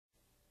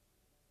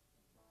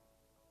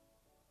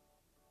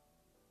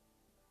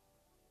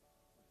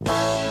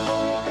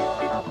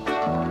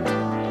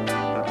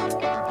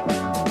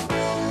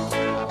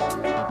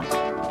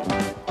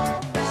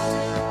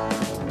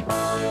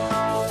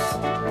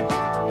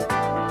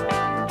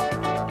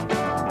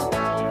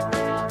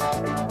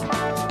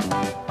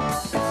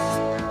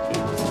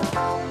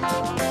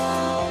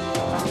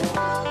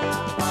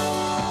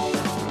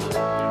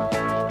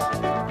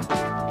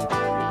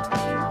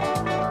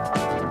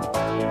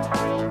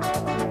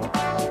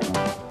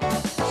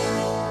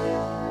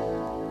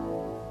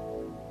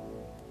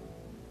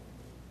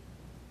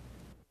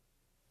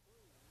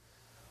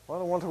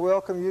want to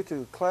welcome you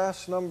to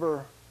class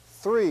number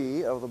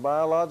 3 of the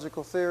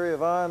biological theory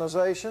of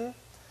ionization.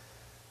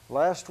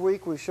 Last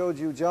week we showed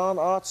you John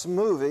Ott's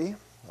movie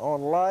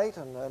on light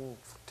and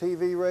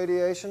TV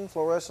radiation,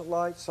 fluorescent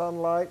light,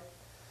 sunlight.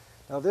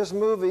 Now this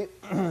movie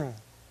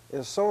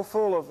is so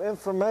full of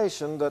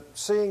information that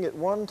seeing it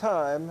one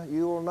time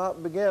you will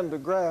not begin to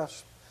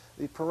grasp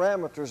the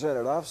parameters in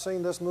it. I've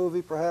seen this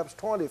movie perhaps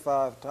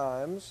 25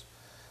 times,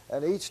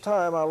 and each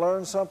time I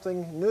learn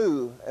something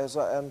new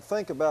and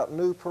think about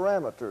new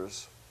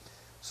parameters.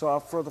 So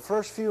for the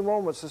first few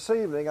moments this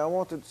evening, I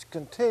want to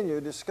continue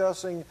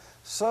discussing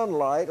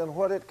sunlight and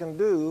what it can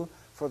do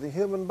for the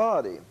human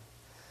body.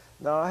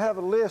 Now I have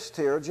a list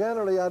here.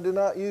 Generally I do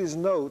not use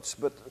notes,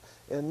 but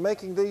in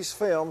making these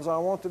films I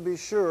want to be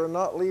sure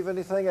not leave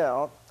anything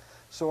out.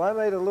 So I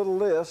made a little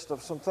list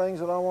of some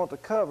things that I want to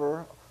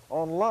cover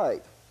on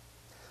light.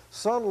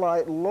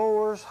 Sunlight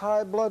lowers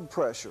high blood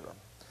pressure.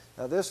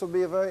 Now this will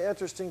be a very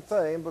interesting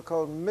thing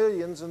because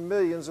millions and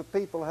millions of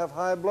people have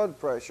high blood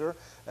pressure,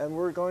 and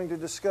we're going to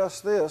discuss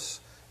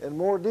this in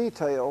more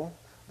detail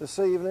this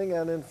evening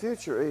and in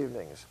future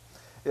evenings.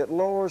 It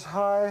lowers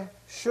high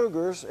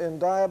sugars in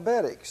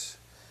diabetics.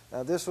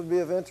 Now this would be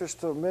of interest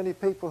to many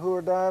people who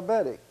are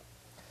diabetic.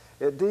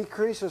 It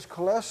decreases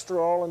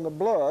cholesterol in the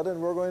blood,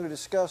 and we're going to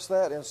discuss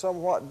that in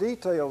somewhat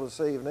detail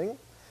this evening.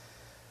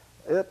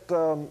 It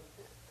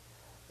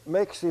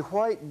makes the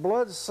white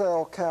blood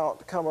cell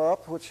count come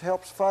up, which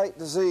helps fight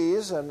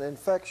disease and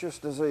infectious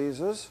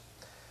diseases.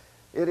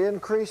 It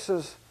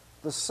increases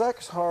the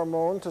sex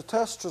hormone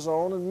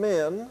testosterone in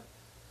men,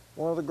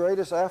 one of the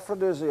greatest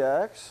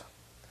aphrodisiacs.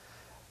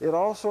 It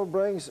also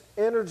brings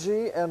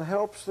energy and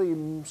helps the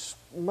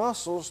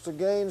muscles to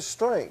gain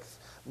strength.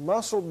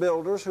 Muscle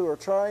builders who are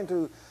trying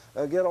to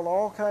get on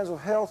all kinds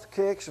of health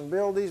kicks and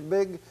build these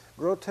big,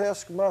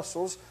 grotesque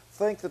muscles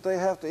think that they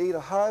have to eat a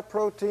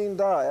high-protein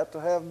diet to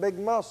have big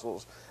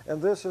muscles,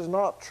 and this is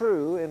not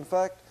true. In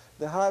fact,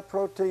 the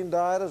high-protein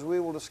diet, as we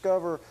will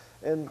discover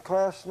in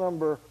class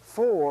number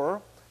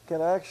 4,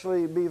 can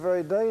actually be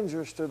very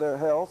dangerous to their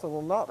health and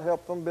will not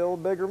help them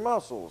build bigger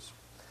muscles.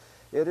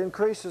 It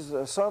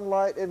increases,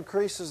 sunlight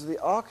increases the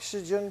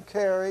oxygen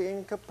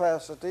carrying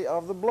capacity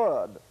of the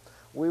blood.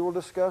 We will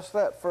discuss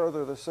that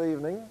further this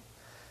evening.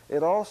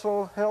 It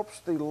also helps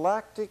the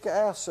lactic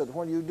acid.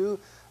 When you do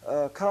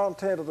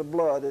content of the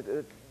blood,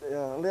 it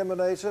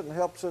eliminates it and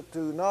helps it to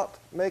not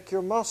make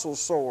your muscles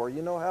sore.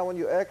 You know how when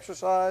you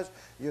exercise,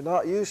 you're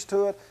not used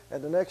to it,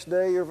 and the next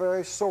day you're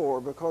very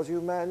sore because you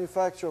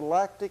manufacture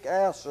lactic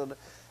acid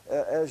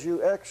as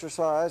you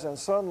exercise, and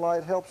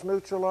sunlight helps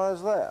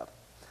neutralize that.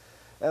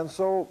 And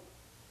so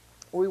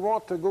we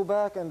want to go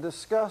back and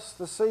discuss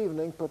this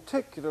evening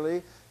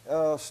particularly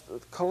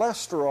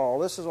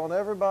cholesterol. This is on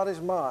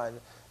everybody's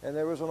mind. And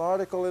there was an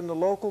article in the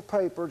local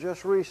paper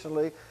just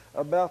recently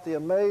about the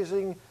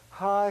amazing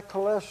high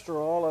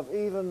cholesterol of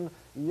even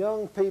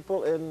young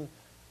people in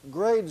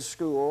grade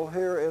school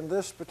here in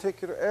this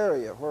particular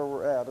area where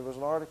we're at. There was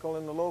an article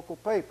in the local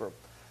paper.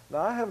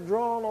 Now I have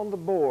drawn on the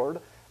board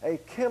a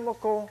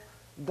chemical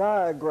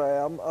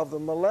diagram of the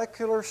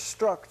molecular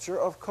structure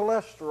of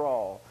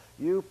cholesterol.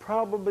 You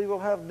probably will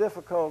have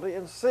difficulty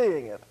in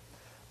seeing it.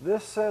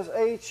 This says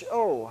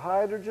HO,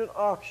 hydrogen,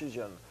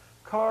 oxygen,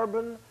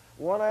 carbon,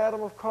 1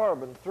 atom of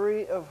carbon,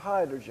 3 of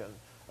hydrogen.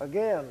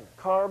 Again,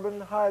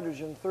 carbon,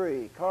 hydrogen,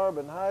 3,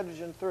 carbon,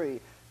 hydrogen, 3,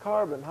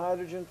 carbon,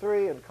 hydrogen,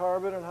 3, and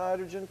carbon and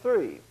hydrogen,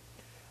 3.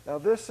 Now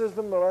this is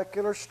the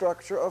molecular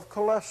structure of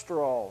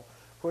cholesterol,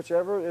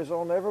 whichever is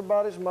on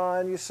everybody's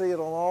mind. You see it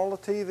on all the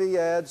TV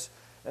ads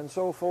and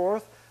so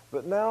forth.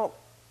 But now,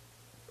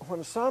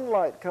 when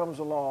sunlight comes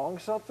along,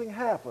 something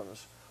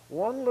happens.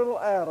 One little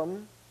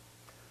atom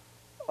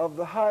of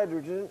the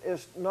hydrogen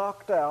is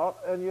knocked out,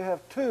 and you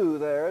have 2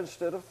 there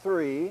instead of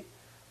 3.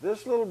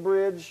 This little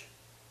bridge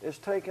is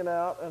taken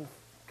out and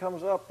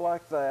comes up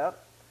like that,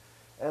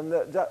 and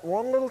that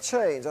one little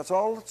change, that's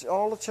all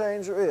the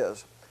change there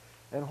is.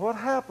 And what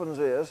happens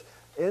is,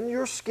 in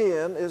your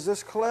skin is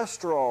this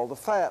cholesterol, the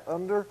fat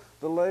under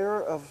the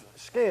layer of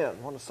skin.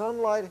 When the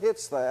sunlight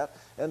hits that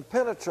and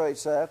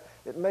penetrates that,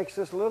 it makes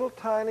this little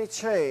tiny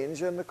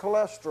change in the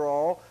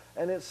cholesterol,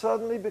 and it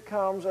suddenly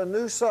becomes a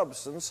new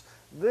substance.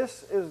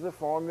 This is the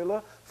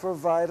formula for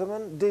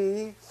vitamin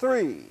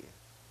D3.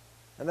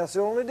 And that's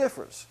the only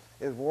difference,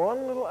 is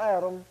one little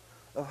atom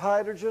of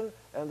hydrogen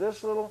and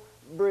this little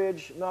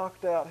bridge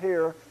knocked out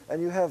here,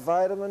 and you have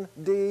vitamin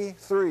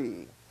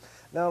D3.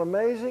 Now an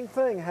amazing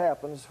thing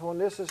happens when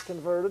this is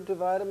converted to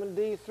vitamin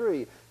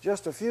D3.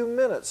 Just a few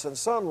minutes in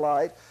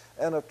sunlight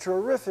and a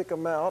terrific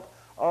amount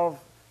of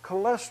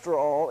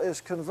cholesterol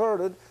is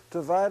converted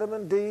to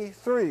vitamin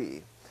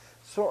D3.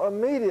 So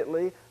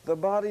immediately the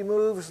body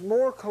moves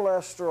more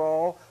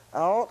cholesterol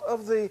out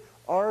of the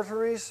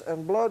arteries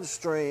and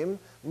bloodstream,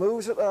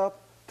 moves it up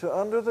to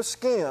under the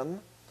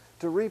skin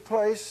to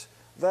replace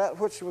that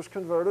which was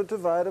converted to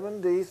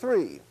vitamin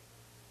D3.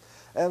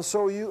 And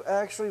so you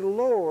actually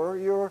lower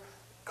your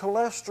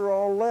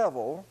cholesterol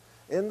level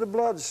in the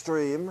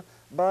bloodstream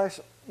by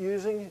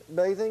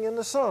bathing in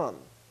the sun.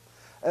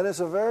 And it's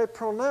a very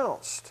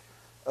pronounced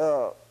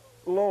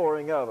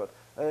lowering of it.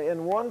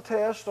 In one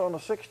test on a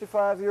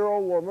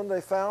 65-year-old woman,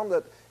 they found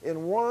that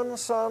in one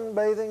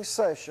sunbathing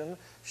session,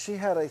 she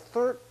had a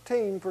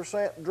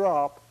 13%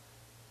 drop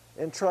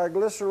in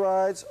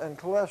triglycerides and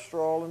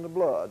cholesterol in the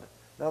blood.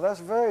 Now that's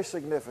very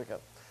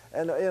significant.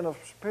 And in a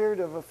period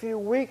of a few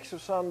weeks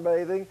of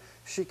sunbathing,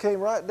 she came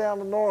right down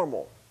to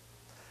normal,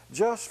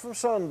 just from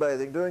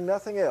sunbathing, doing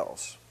nothing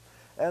else.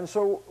 And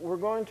so we're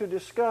going to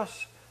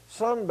discuss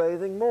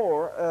sunbathing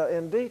more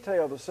in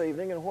detail this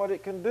evening and what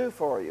it can do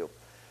for you.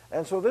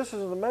 And so this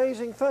is an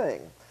amazing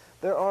thing.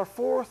 There are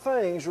 4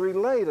 things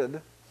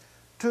related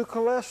to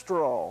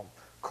cholesterol: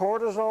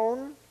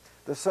 cortisone,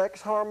 the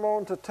sex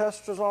hormone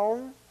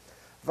testosterone,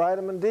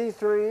 vitamin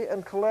D3,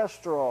 and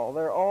cholesterol.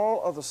 They're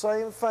all of the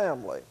same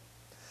family.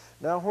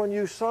 Now, when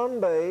you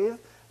sunbathe,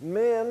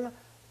 men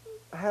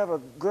have a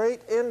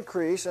great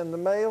increase in the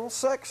male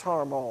sex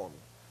hormone,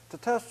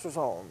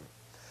 testosterone.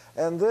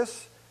 And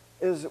this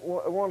is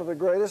one of the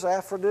greatest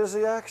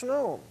aphrodisiacs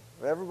known.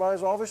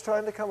 Everybody's always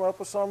trying to come up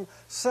with some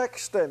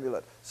sex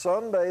stimulant.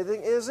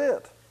 Sunbathing is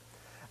it.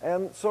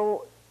 And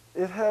so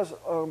it has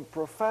a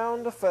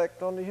profound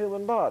effect on the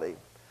human body.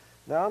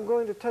 Now I'm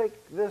going to take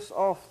this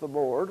off the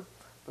board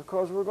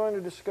because we're going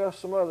to discuss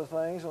some other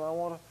things, and I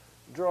want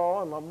to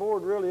draw, and my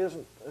board really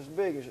isn't as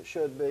big as it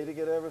should be to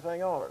get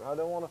everything on it. I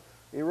don't want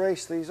to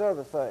erase these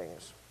other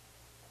things.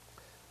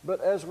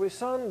 But as we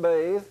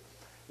sunbathe,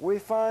 we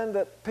find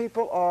that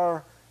people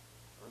are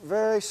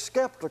very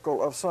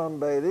skeptical of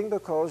sunbathing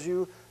because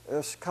you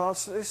are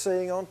constantly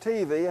seeing on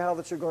TV how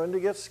that you're going to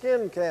get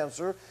skin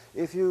cancer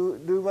if you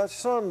do much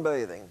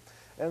sunbathing.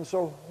 And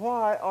so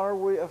why are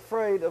we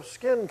afraid of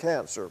skin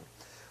cancer?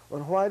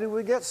 And why do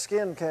we get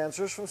skin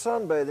cancers from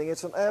sunbathing?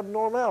 It's an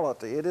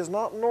abnormality. It is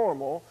not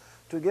normal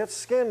to get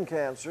skin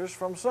cancers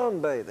from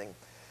sunbathing.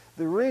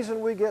 The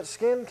reason we get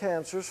skin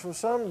cancers from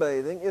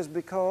sunbathing is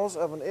because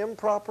of an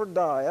improper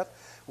diet.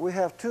 We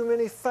have too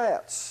many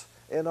fats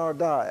in our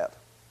diet,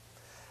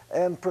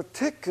 and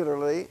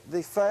particularly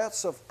the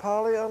fats of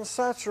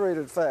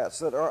polyunsaturated fats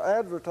that are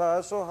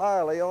advertised so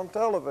highly on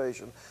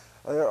television.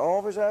 They're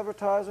always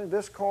advertising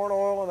this corn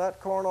oil and that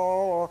corn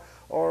oil,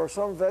 or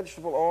some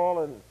vegetable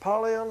oil, and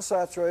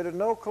polyunsaturated,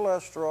 no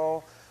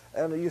cholesterol,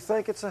 and you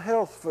think it's a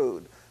health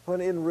food,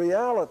 when in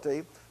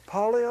reality,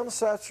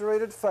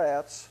 polyunsaturated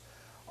fats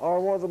are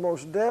one of the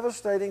most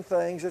devastating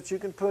things that you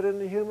can put in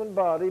the human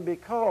body,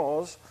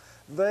 because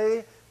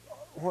they,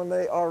 when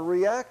they are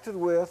reacted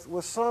with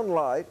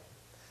sunlight,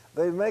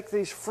 they make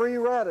these free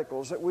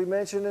radicals that we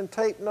mentioned in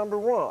tape number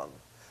 1.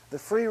 The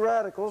free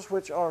radicals,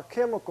 which are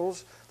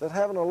chemicals that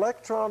have an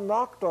electron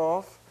knocked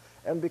off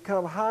and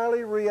become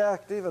highly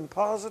reactive and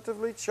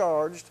positively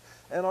charged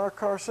and are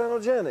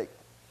carcinogenic.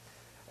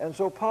 And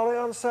so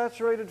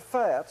polyunsaturated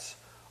fats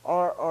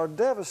are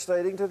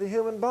devastating to the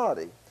human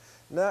body.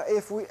 Now,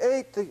 if we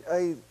ate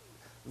a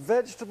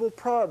vegetable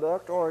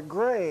product or a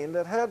grain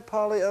that had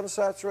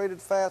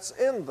polyunsaturated fats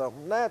in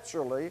them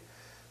naturally,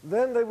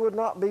 then they would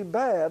not be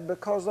bad,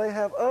 because they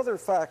have other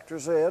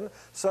factors in,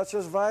 such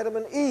as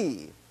vitamin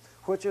E,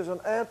 which is an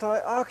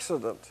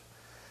antioxidant.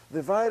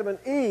 The vitamin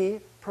E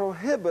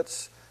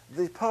prohibits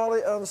the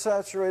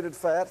polyunsaturated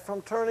fat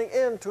from turning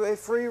into a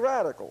free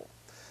radical.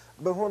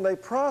 But when they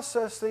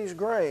process these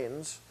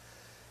grains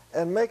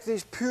and make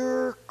these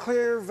pure,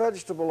 clear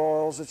vegetable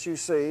oils that you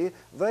see,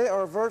 they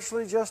are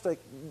virtually just a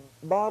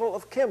bottle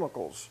of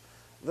chemicals.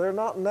 They're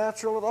not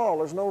natural at all.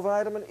 There's no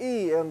vitamin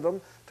E in them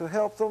to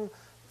help them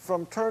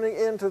from turning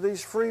into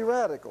these free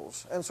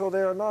radicals. And so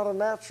they are not a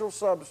natural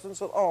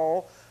substance at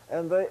all,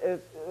 and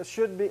it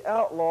should be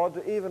outlawed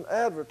to even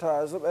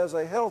advertise them as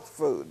a health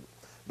food,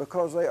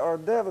 because they are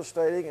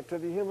devastating to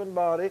the human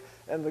body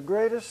and the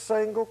greatest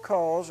single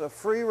cause of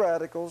free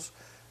radicals,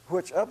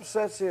 which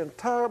upsets the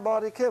entire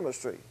body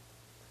chemistry.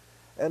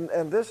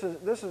 And this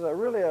is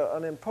really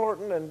an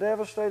important and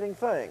devastating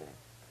thing.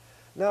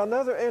 Now,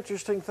 another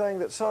interesting thing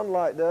that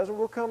sunlight does, and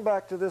we'll come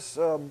back to this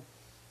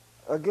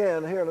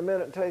again here in a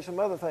minute and tell you some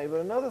other things,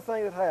 but another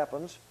thing that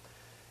happens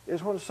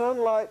is when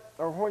sunlight,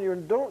 or when you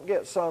don't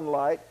get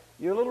sunlight,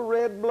 your little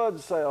red blood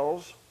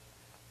cells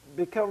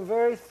become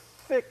very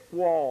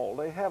thick-walled.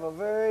 They have a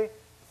very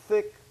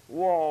thick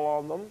wall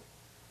on them,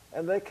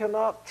 and they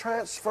cannot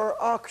transfer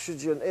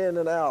oxygen in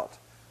and out.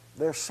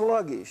 They're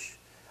sluggish,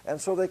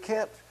 and so they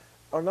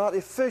are not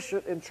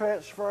efficient in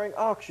transferring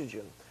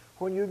oxygen.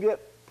 When you get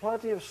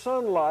plenty of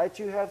sunlight,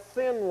 you have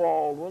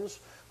thin-walled ones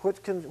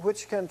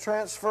which can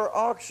transfer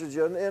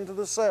oxygen into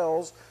the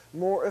cells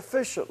more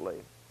efficiently.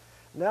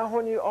 Now,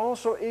 when you're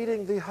also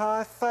eating the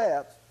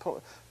high-fat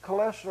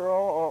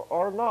cholesterol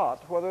or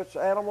not, whether it's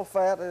animal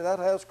fat, that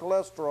has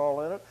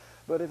cholesterol in it,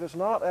 but if it's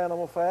not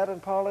animal fat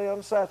and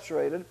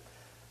polyunsaturated,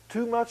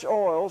 too much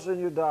oils in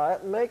your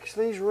diet makes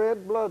these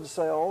red blood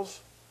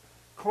cells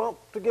clump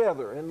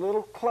together in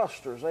little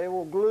clusters. They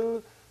will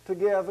glue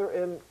together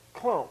in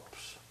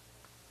clumps.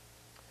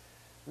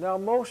 Now,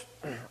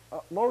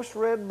 most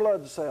red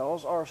blood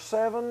cells are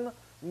 7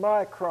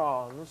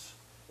 microns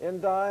in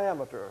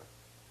diameter.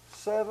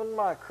 7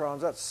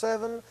 microns, that's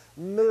 7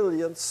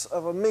 millionths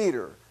of a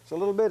meter. It's a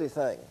little bitty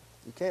thing.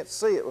 You can't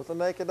see it with the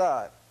naked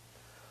eye.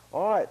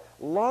 All right,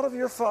 a lot of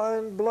your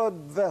fine blood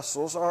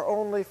vessels are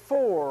only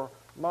 4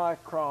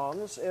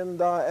 microns in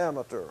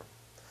diameter.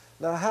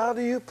 Now, how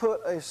do you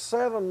put a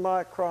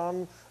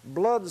 7-micron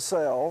blood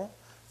cell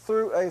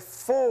through a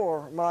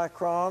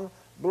 4-micron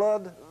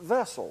blood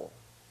vessel?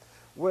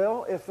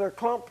 Well, if they're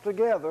clumped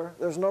together,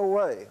 there's no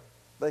way.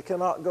 They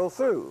cannot go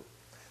through.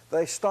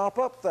 They stop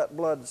up that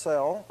blood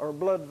cell or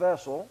blood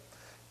vessel.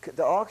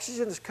 The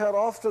oxygen is cut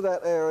off to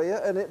that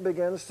area, and it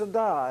begins to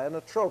die in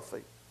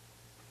atrophy.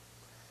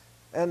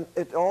 And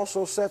it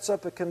also sets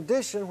up a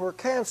condition where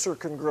cancer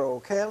can grow.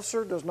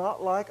 Cancer does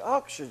not like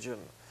oxygen.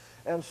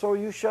 And so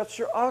you shut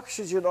your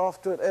oxygen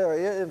off to an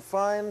area in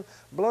fine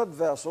blood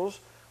vessels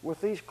with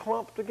these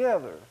clumped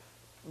together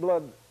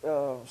blood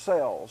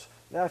cells.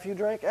 Now, if you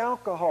drink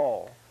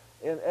alcohol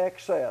in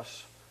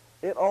excess,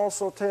 it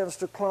also tends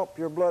to clump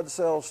your blood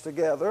cells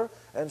together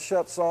and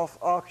shuts off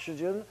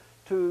oxygen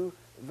to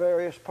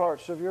various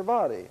parts of your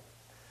body.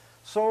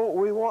 So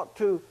we want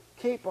to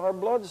keep our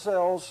blood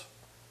cells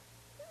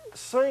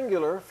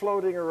singular,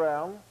 floating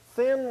around,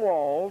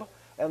 thin-walled,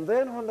 and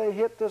then when they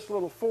hit this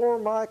little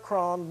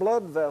 4-micron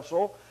blood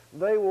vessel,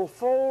 they will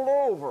fold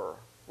over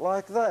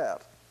like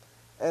that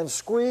and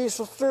squeeze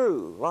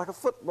through like a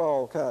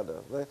football kind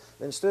of.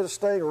 Instead of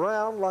staying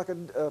round like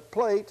a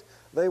plate,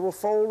 they will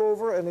fold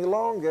over and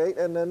elongate,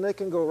 and then they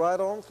can go right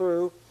on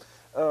through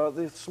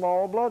the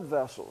small blood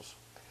vessels.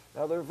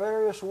 Now, there are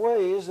various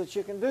ways that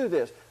you can do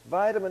this.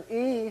 Vitamin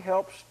E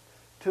helps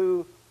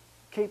to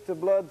keep the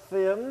blood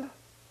thinned.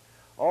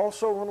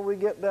 Also, when we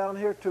get down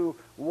here to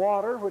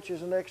water, which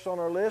is next on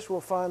our list,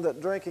 we'll find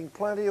that drinking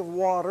plenty of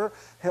water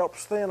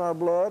helps thin our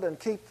blood and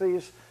keep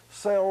these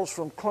cells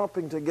from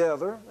clumping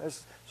together.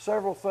 There's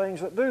several things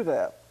that do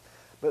that.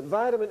 But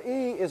vitamin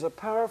E is a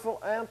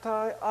powerful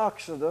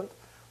antioxidant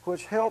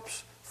which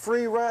helps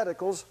free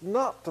radicals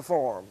not to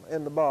form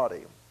in the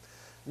body.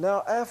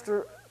 Now,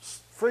 after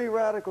free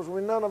radicals,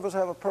 none of us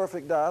have a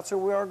perfect diet, so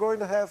we are going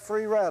to have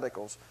free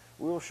radicals.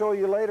 We'll show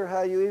you later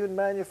how you even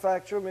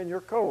manufacture them in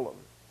your colon.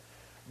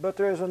 But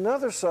there's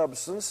another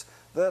substance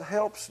that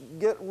helps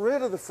get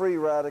rid of the free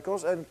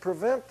radicals and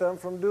prevent them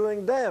from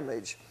doing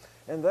damage,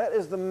 and that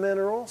is the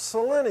mineral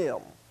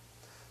selenium.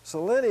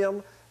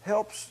 Selenium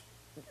helps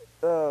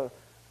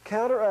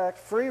counteract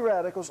free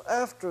radicals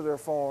after they're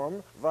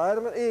formed.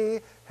 Vitamin E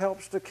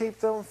helps to keep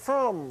them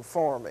from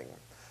forming.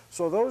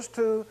 So those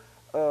two,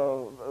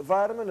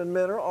 vitamin and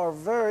mineral, are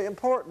very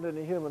important in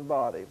the human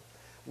body.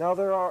 Now,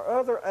 there are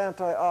other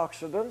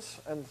antioxidants,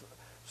 and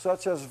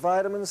such as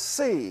vitamin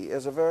C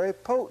is a very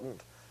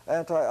potent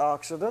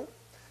antioxidant.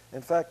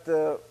 In fact,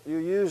 you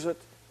use it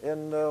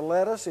in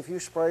lettuce. If you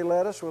spray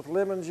lettuce with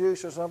lemon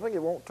juice or something,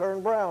 it won't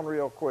turn brown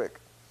real quick.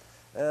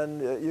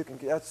 And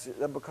that's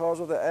because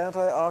of the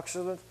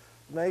antioxidant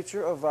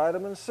nature of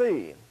vitamin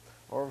C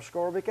or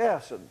ascorbic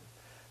acid.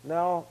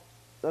 Now,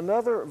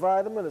 another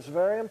vitamin that's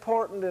very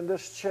important in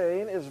this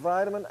chain is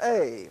vitamin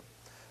A.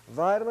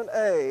 Vitamin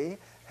A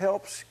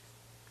helps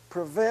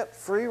prevent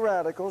free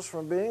radicals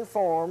from being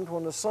formed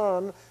when the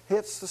sun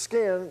hits the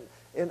skin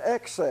in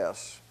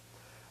excess.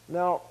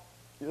 Now,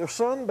 your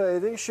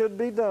sunbathing should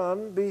be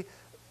done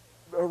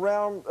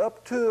around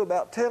up to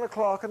about 10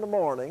 o'clock in the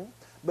morning,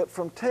 but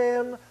from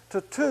 10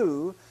 to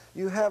 2,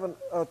 you have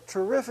a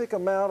terrific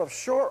amount of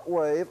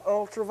shortwave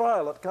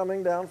ultraviolet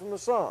coming down from the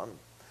sun.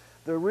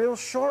 The real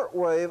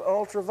shortwave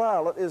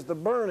ultraviolet is the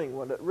burning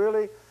one that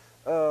really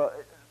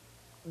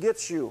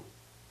gets you.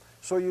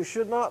 So you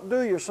should not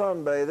do your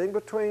sunbathing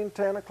between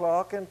 10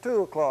 o'clock and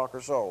 2 o'clock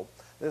or so.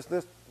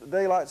 This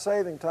daylight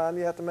saving time,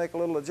 you have to make a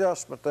little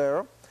adjustment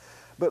there.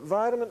 But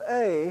vitamin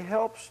A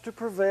helps to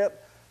prevent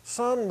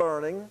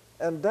sunburning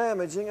and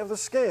damaging of the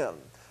skin,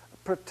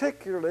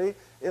 particularly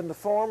in the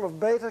form of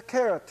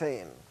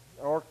beta-carotene,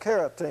 or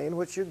carotene,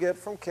 which you get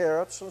from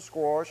carrots and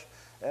squash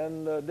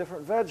and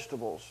different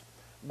vegetables.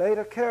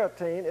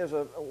 Beta-carotene is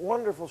a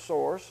wonderful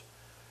source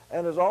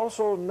and is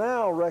also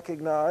now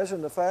recognized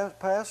in the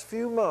past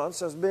few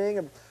months as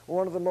being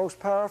one of the most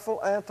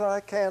powerful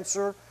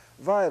anti-cancer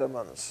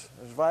vitamins.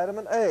 There's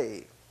vitamin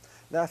A.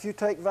 Now, if you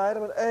take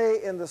vitamin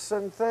A in the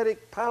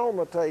synthetic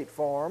palmitate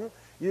form,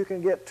 you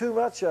can get too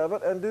much of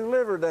it and do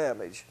liver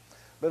damage.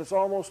 But it's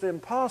almost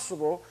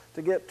impossible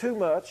to get too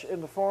much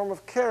in the form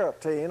of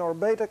carotene or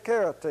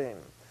beta-carotene.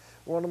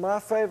 One of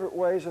my favorite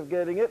ways of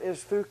getting it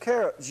is through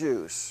carrot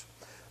juice.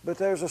 But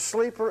there's a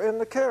sleeper in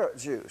the carrot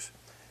juice.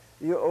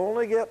 You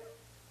only get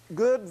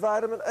good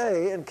vitamin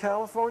A in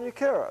California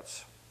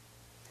carrots.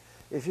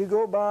 If you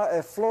go buy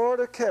a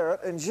Florida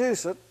carrot and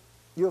juice it,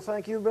 you'll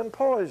think you've been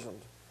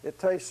poisoned. It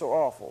tastes so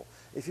awful.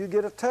 If you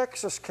get a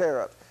Texas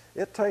carrot,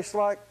 it tastes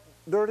like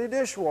dirty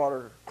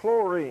dishwater,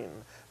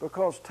 chlorine,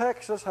 because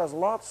Texas has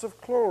lots of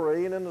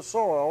chlorine in the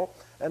soil,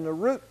 and the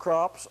root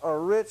crops are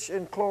rich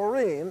in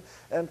chlorine,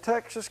 and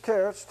Texas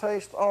carrots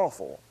taste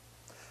awful.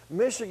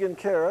 Michigan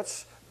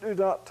carrots do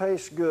not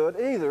taste good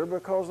either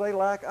because they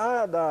lack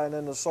iodine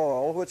in the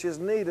soil, which is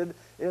needed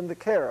in the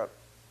carrot.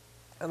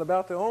 And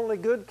about the only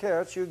good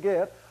carrots you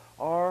get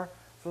are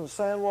from the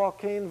San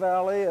Joaquin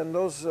Valley and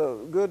those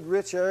good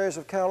rich areas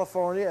of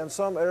California and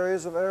some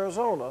areas of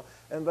Arizona,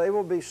 and they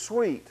will be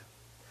sweet.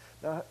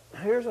 Now,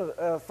 here's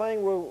a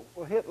thing we'll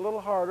hit a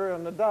little harder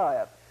in the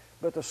diet.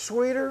 But the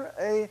sweeter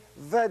a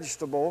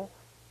vegetable,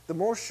 the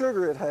more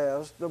sugar it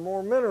has, the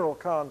more mineral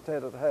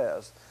content it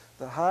has.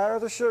 The higher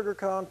the sugar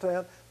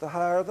content, the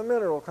higher the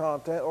mineral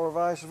content, or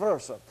vice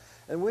versa.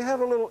 And we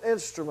have a little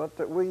instrument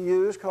that we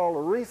use called a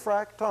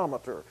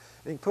refractometer.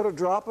 You can put a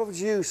drop of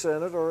juice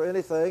in it or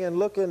anything and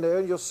look in there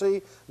and you'll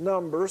see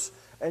numbers.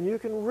 And you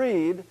can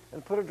read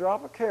and put a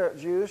drop of carrot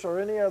juice or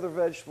any other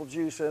vegetable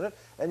juice in it,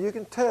 and you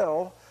can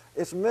tell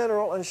its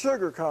mineral and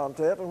sugar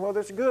content and whether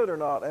it's good or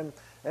not.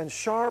 And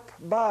sharp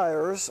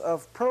buyers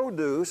of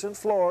produce in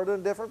Florida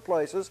and different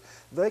places,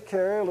 they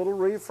carry a little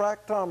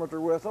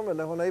refractometer with them, and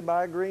then when they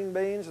buy green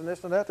beans and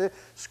this and that, they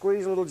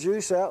squeeze a little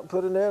juice out and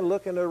put it in there and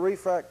look in their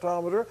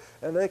refractometer,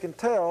 and they can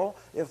tell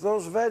if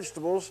those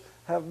vegetables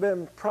have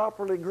been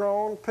properly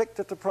grown, picked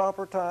at the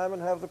proper time,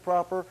 and have the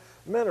proper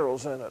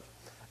minerals in it.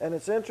 And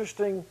it's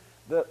interesting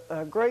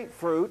that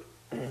grapefruit,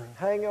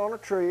 hanging on a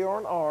tree or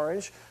an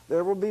orange,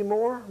 there will be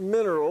more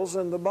minerals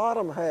in the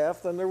bottom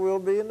half than there will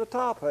be in the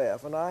top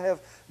half. And I have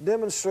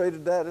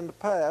demonstrated that in the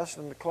past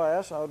in the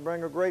class. I would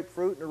bring a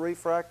grapefruit and a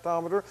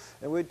refractometer,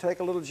 and we'd take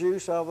a little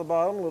juice out of the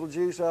bottom, a little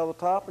juice out of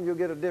the top, and you'll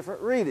get a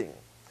different reading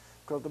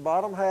because the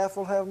bottom half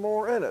will have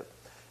more in it.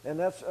 And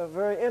that's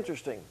very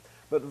interesting.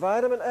 But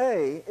vitamin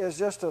A is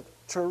just a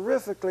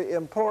terrifically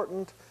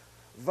important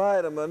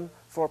vitamin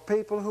for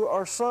people who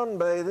are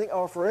sunbathing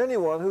or for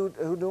anyone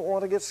who don't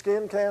want to get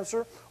skin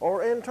cancer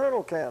or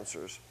internal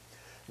cancers.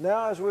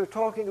 Now, as we're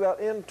talking about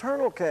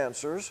internal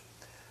cancers,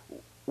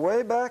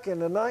 way back in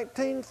the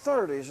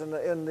 1930s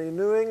in the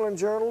New England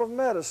Journal of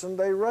Medicine,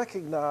 they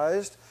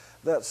recognized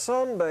that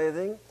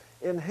sunbathing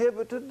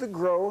inhibited the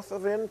growth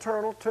of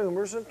internal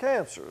tumors and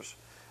cancers.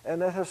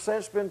 And that has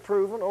since been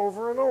proven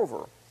over and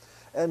over.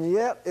 And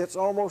yet, it's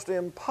almost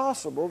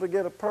impossible to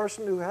get a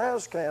person who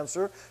has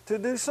cancer to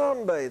do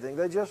sunbathing.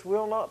 They just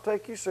will not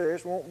take you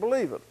serious, won't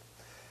believe it.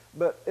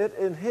 But it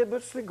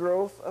inhibits the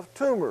growth of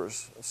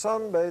tumors.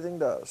 Sunbathing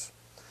does.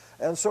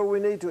 And so we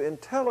need to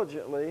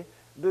intelligently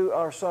do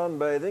our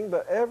sunbathing,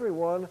 but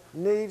everyone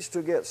needs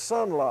to get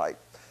sunlight.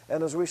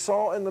 And as we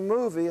saw in the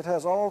movie, it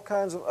has all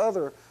kinds of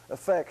other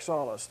effects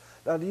on us.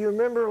 Now, do you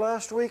remember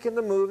last week in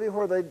the movie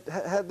where they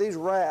had these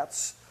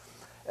rats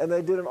and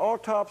they did an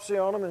autopsy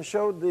on them and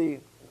showed the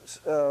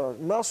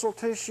muscle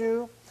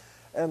tissue,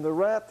 and the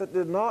rat that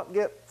did not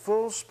get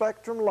full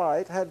spectrum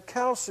light had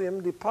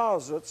calcium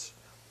deposits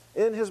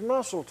in his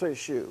muscle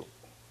tissue.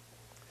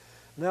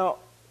 Now,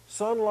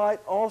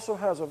 sunlight also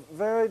has a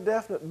very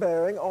definite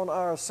bearing on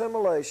our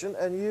assimilation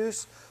and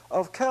use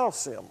of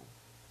calcium.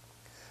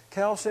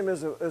 Calcium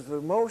is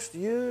the most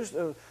used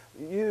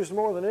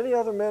more than any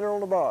other mineral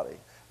in the body.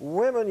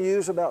 Women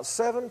use about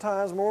 7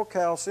 times more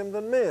calcium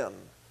than men.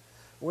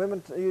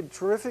 Women need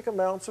terrific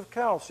amounts of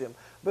calcium.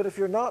 But if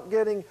you're not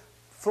getting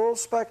full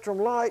spectrum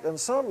light and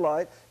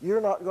sunlight,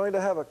 you're not going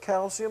to have a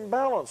calcium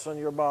balance in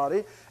your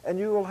body, and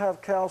you will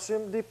have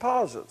calcium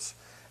deposits.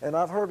 And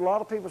I've heard a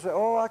lot of people say,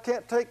 oh, I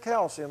can't take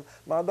calcium.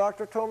 My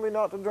doctor told me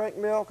not to drink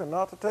milk and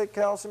not to take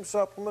calcium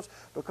supplements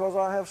because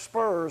I have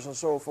spurs and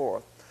so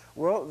forth.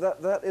 Well,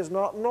 that is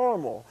not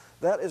normal.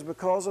 That is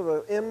because of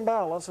an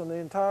imbalance in the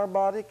entire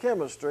body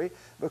chemistry,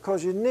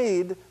 because you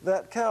need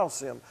that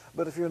calcium.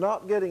 But if you're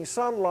not getting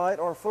sunlight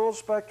or full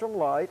spectrum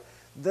light,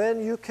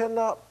 then you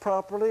cannot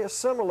properly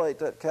assimilate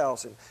that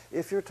calcium.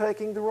 If you're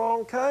taking the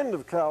wrong kind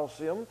of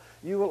calcium,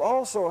 you will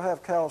also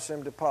have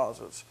calcium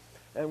deposits.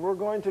 And we're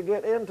going to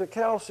get into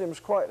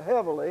calciums quite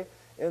heavily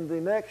in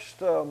the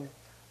next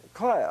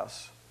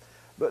class.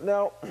 But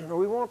now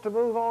we want to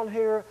move on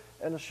here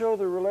and show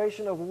the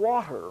relation of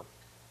water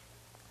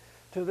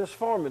to this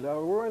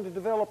formula. We're going to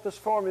develop this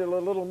formula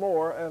a little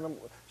more, and as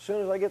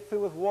soon as I get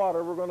through with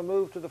water, we're going to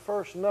move to the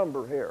first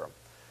number here.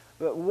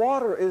 But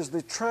water is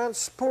the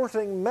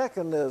transporting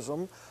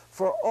mechanism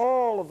for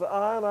all of the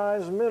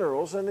ionized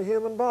minerals in the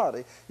human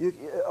body.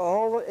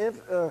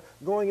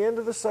 Going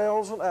into the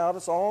cells and out,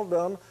 it's all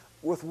done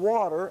with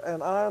water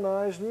and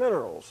ionized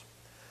minerals.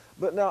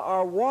 But now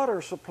our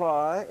water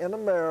supply in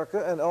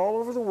America and all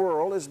over the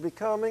world is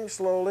becoming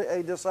slowly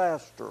a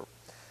disaster.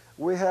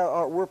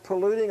 We're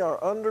polluting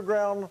our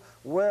underground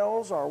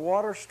wells, our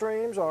water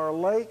streams, our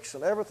lakes,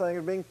 and everything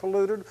is being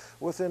polluted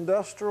with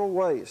industrial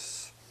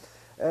wastes.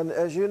 And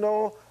as you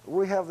know,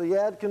 we have the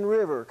Yadkin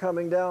River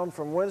coming down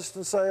from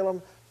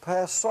Winston-Salem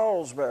past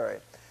Salisbury.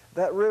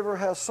 That river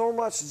has so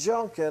much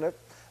junk in it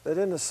that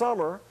in the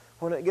summer,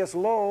 when it gets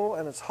low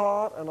and it's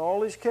hot and all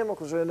these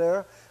chemicals are in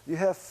there, you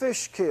have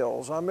fish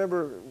kills. I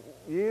remember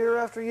year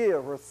after year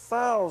where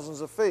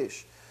thousands of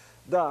fish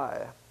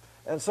die.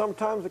 And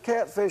sometimes the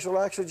catfish will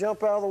actually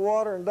jump out of the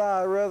water and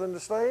die rather than to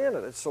stay in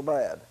it. It's so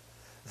bad.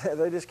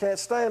 They just can't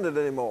stand it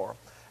anymore.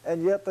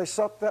 And yet they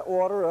suck that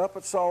water up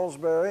at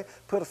Salisbury,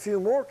 put a few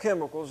more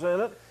chemicals in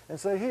it, and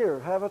say, here,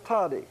 have a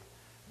toddy.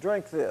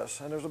 Drink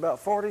this. And there's about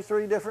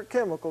 43 different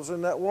chemicals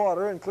in that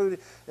water, including,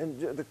 and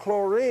the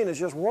chlorine is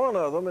just one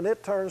of them, and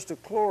it turns to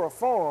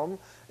chloroform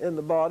in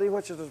the body,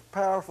 which is a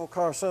powerful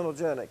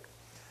carcinogenic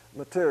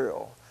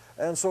material.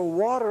 And so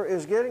water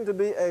is getting to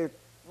be a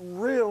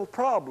real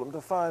problem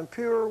to find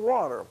pure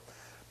water.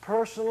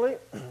 Personally,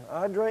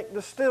 I drink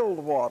distilled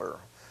water.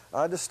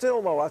 I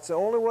distill my water. That's the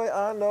only way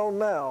I know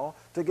now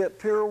to get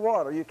pure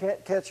water. You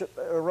can't catch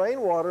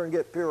rainwater and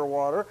get pure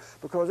water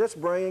because it's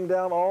bringing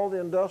down all the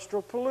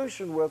industrial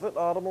pollution with it,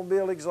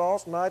 automobile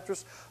exhaust,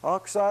 nitrous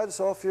oxide,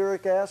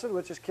 sulfuric acid,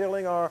 which is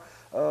killing our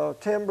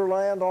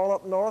timberland all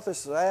up north.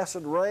 This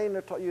acid rain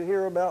that you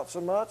hear about so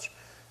much.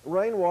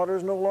 Rainwater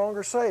is no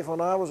longer safe.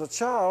 When I was a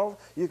child,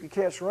 you could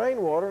catch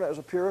rainwater, and that was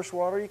the purest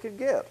water you could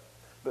get.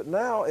 But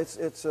now it's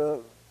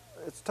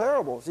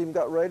terrible. It's even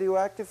got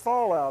radioactive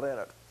fallout in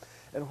it.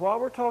 And while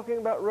we're talking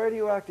about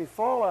radioactive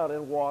fallout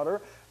in water,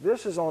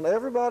 this is on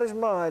everybody's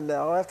mind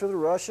now after the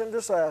Russian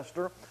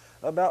disaster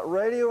about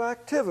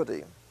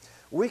radioactivity.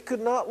 We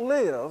could not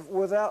live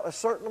without a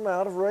certain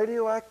amount of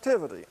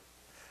radioactivity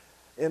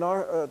in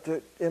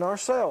our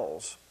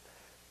cells.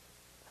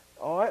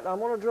 All right, I'm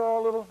going to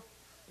draw a little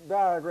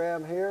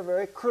diagram here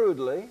very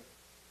crudely.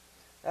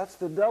 That's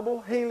the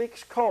double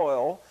helix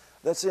coil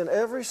that's in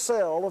every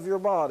cell of your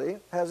body.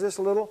 Has this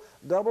little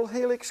double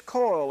helix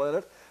coil in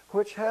it,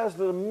 which has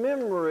the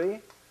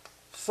memory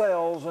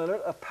cells in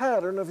it, a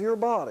pattern of your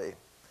body.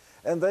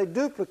 And they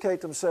duplicate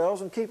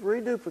themselves and keep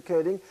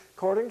reduplicating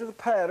according to the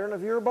pattern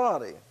of your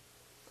body.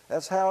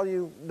 That's how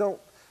you don't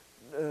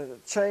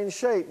change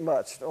shape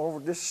much,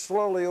 just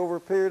slowly over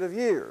a period of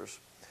years.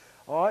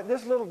 All right,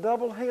 this little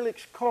double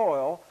helix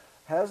coil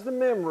has the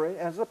memory,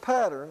 has the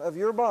pattern of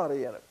your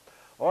body in it.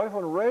 All right,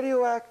 when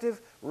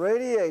radioactive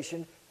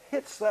radiation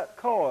hits that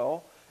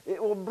coil,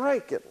 it will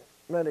break it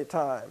many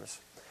times.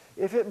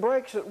 If it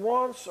breaks it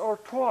once or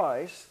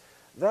twice,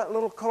 that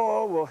little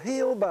coil will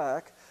heal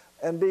back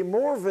and be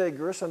more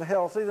vigorous and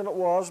healthy than it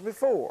was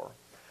before.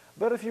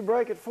 But if you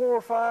break it 4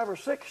 or 5 or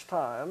 6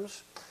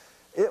 times,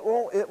 it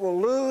will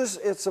lose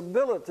its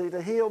ability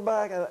to heal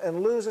back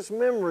and lose its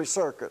memory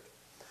circuit.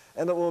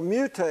 And it will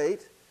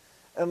mutate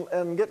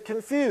and get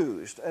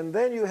confused. And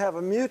then you have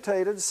a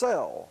mutated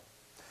cell.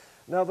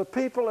 Now the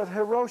people at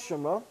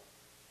Hiroshima,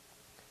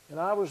 and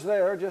I was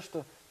there just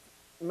a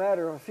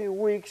matter of a few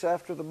weeks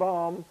after the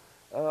bomb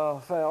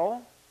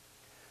fell,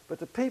 but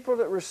the people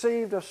that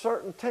received a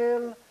certain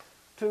 10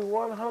 to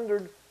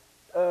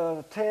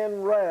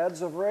 110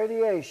 rads of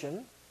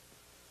radiation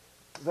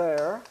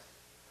there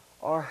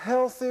are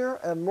healthier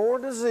and more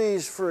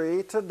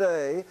disease-free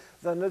today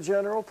than the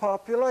general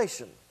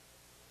population.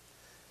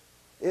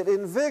 It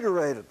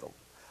invigorated them.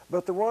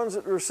 But the ones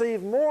that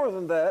received more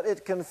than that,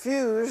 it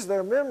confused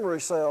their memory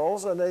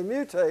cells, and they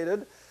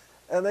mutated,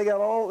 and they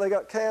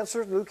got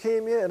cancer,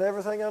 leukemia, and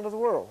everything under the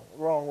world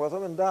wrong with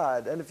them, and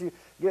died. And if you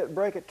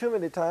break it too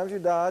many times, you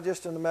die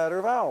just in a matter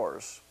of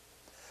hours.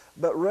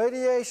 But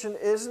radiation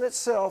is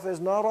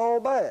not all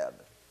bad.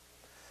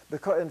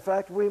 Because, in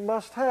fact, we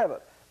must have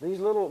it. These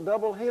little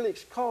double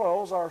helix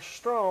coils are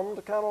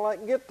strummed kind of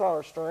like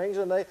guitar strings,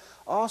 and they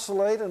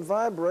oscillate and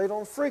vibrate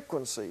on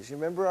frequencies. You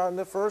remember in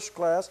the first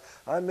class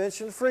I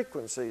mentioned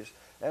frequencies.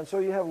 And so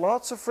you have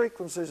lots of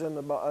frequencies in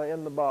the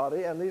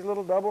body, and these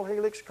little double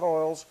helix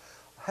coils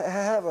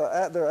have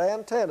their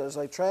antennas.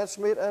 They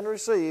transmit and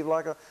receive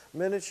like a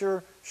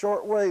miniature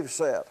shortwave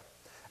set.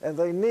 And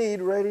they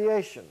need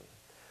radiation.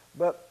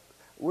 But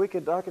I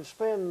could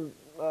spend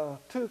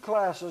 2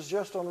 classes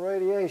just on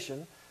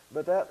radiation,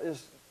 but that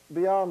is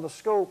beyond the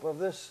scope of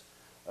this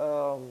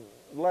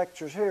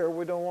lectures here.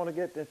 We don't want to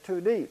get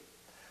too deep.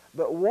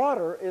 But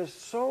water is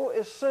so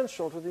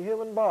essential to the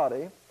human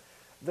body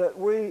that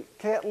we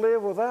can't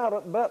live without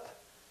it, but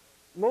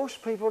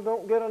most people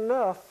don't get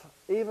enough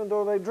even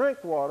though they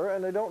drink water,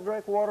 and they don't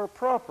drink water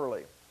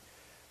properly.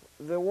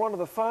 One of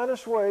the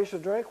finest ways to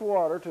drink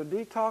water to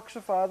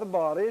detoxify the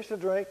body is to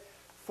drink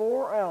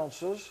 4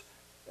 ounces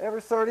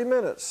every 30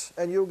 minutes,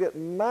 and you'll get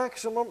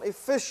maximum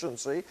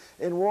efficiency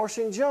in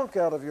washing junk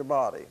out of your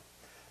body.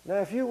 Now,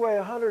 if you weigh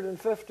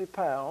 150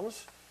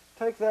 pounds,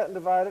 take that and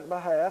divide it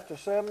by half to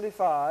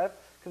 75,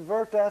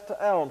 convert that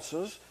to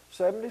ounces,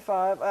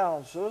 75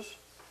 ounces,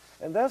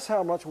 and that's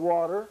how much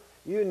water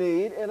you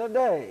need in a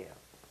day.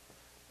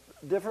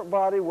 Different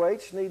body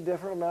weights need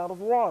different amount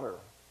of water.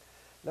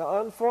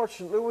 Now,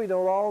 unfortunately, we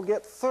don't all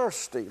get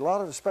thirsty,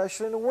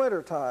 especially in the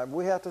wintertime.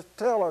 We have to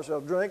tell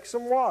ourselves, drink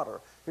some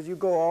water, because you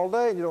go all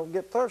day and you don't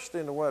get thirsty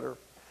in the winter.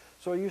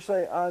 So you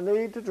say, I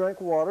need to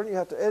drink water, and you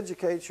have to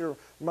educate your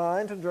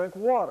mind to drink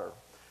water.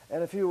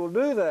 And if you will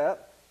do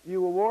that,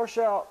 you will wash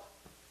out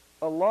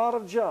a lot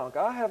of junk.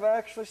 I have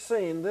actually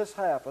seen this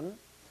happen.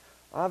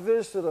 I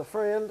visited a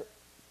friend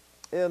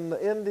in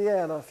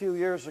Indiana a few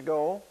years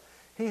ago.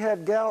 He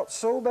had gout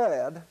so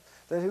bad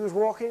that he was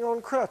walking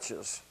on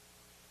crutches.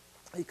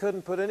 He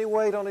couldn't put any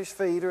weight on his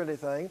feet or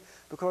anything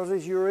because of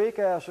these uric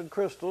acid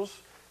crystals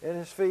in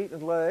his feet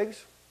and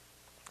legs.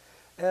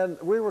 And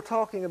we were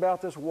talking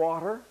about this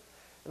water,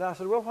 And I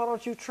said, well, why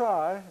don't you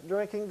try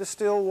drinking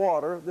distilled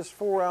water, this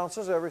 4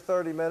 ounces every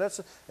 30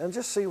 minutes, and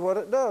just see what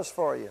it does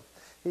for you.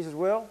 He says,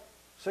 well,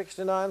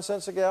 69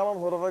 cents a gallon,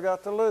 what have I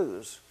got to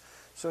lose?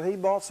 So he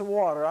bought some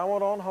water. I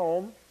went on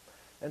home,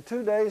 and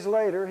 2 days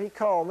later, he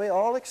called me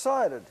all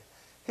excited.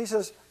 He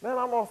says, man,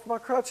 I'm off my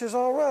crutches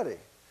already.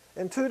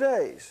 In 2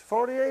 days,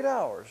 48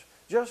 hours,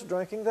 just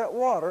drinking that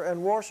water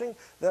and washing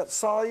that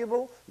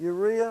soluble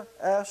urea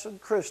acid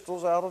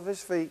crystals out of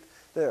his feet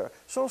there.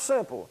 So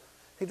simple.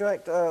 He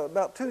drank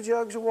about 2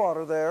 jugs of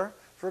water there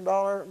for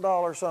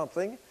 $1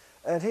 something,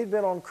 and he'd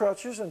been on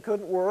crutches and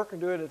couldn't work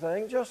and do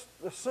anything, just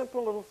a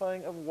simple little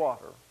thing of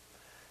water.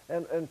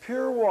 And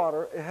pure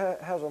water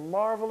has a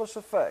marvelous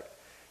effect.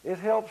 It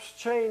helps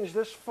change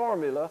this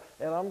formula,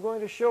 and I'm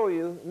going to show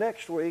you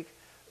next week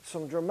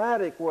some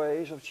dramatic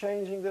ways of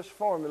changing this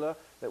formula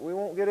that we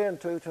won't get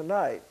into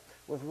tonight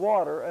with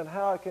water, and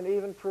how it can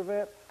even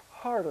prevent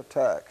heart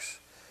attacks.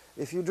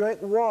 If you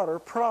drink water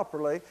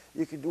properly,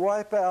 you could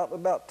wipe out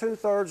about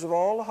 2/3 of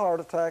all the heart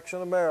attacks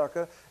in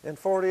America in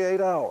 48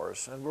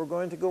 hours. And we're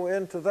going to go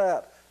into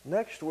that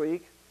next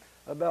week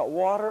about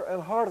water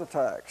and heart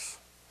attacks.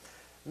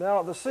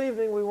 Now, this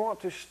evening we want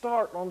to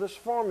start on this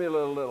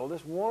formula a little.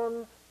 This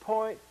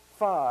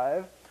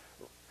 1.5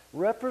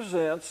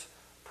 represents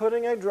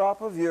putting a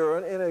drop of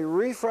urine in a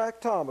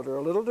refractometer,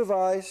 a little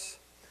device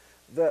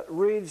that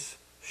reads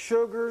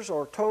sugars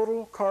or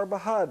total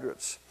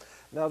carbohydrates.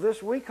 Now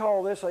we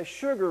call this a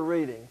sugar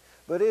reading,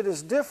 but it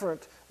is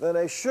different than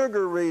a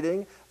sugar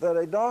reading that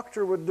a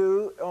doctor would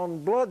do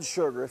on blood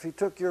sugar if he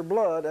took your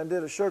blood and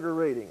did a sugar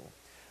reading.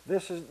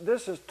 This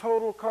is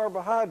total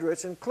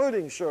carbohydrates,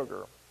 including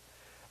sugar.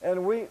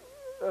 And we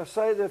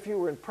say that if you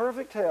were in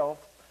perfect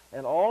health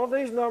and all of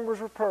these numbers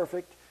were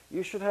perfect,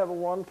 you should have a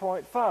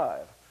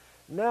 1.5.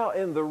 Now,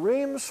 in the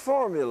Reams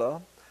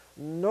formula,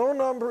 no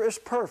number is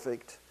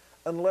perfect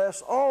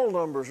unless all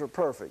numbers are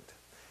perfect.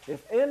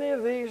 If any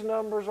of these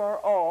numbers are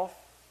off,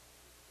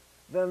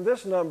 then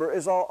this number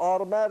is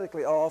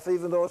automatically off,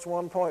 even though it's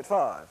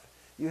 1.5.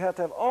 You have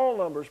to have all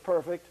numbers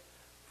perfect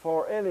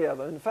for any of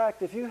them. In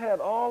fact, if you had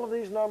all of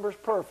these numbers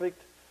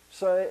perfect,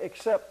 say,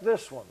 except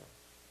this one,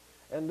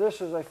 and this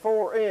is a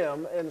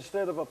 4M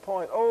instead of a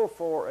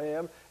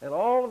 0.04M, and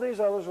all of these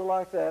others are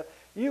like that,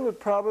 you would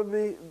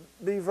probably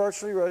be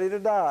virtually ready to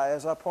die,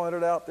 as I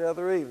pointed out the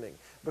other evening,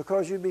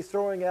 because you'd be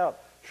throwing out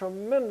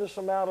tremendous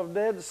amount of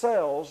dead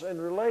cells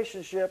in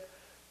relationship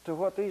to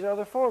what these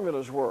other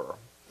formulas were.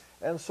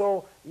 And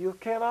so you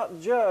cannot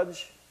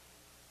judge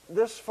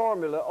this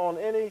formula on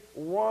any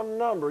one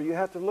number. You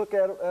have to look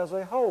at it as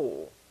a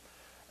whole.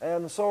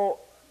 And so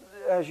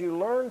as you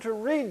learn to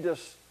read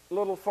this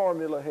little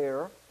formula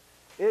here,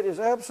 it is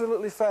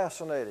absolutely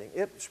fascinating.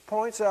 It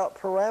points out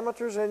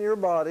parameters in your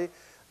body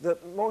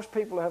that most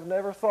people have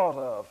never thought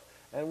of.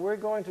 And we're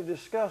going to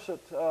discuss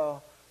it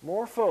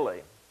more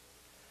fully.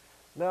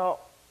 Now,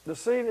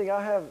 this evening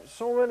I have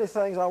so many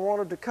things I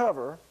wanted to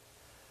cover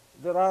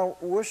that I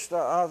wished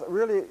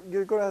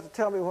you're going to have to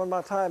tell me when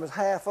my time is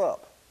half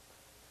up,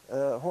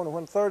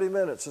 when 30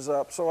 minutes is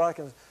up, so I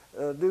can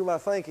do my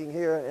thinking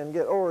here and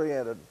get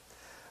oriented.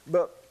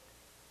 But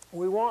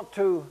we want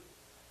to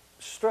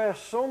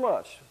stress so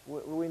much.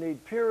 We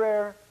need pure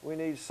air, we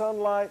need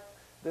sunlight.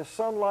 This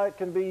sunlight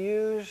can be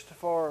used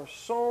for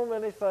so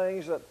many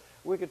things that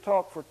we could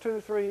talk for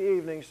 2-3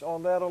 evenings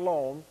on that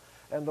alone.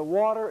 And the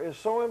water is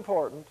so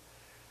important.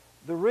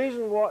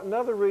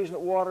 Another reason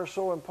that water is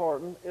so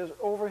important is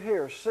over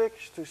here.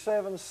 6 to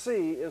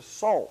 7C is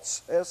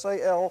salts,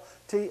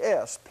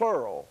 S-A-L-T-S,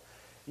 plural.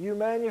 You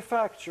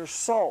manufacture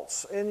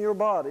salts in your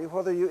body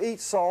whether you eat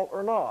salt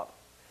or not.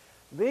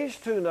 These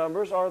two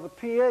numbers are the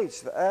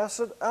pH, the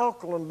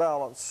acid-alkaline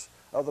balance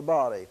of the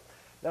body.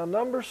 Now,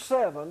 number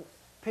 7,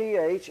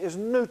 pH, is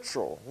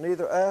neutral,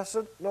 neither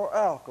acid nor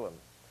alkaline.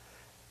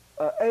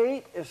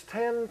 8 is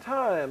 10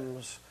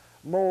 times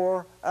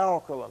more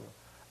alkaline.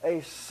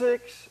 A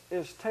 6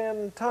 is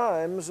 10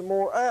 times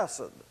more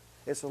acid.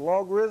 It's a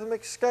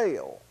logarithmic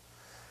scale.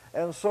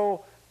 And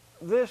so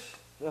this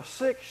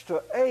 6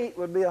 to 8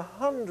 would be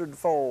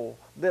 100-fold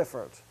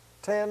different,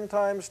 10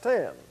 times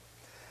 10.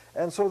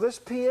 And so this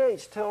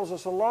pH tells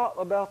us a lot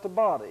about the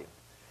body.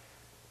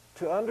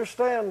 To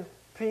understand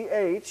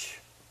pH,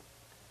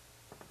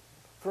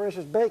 for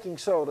instance, baking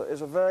soda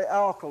is a very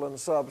alkaline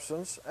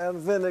substance, and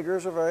vinegar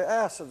is a very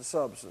acid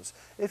substance.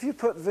 If you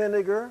put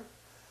vinegar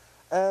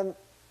and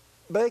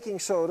baking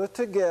soda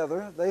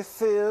together, they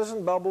fizz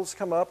and bubbles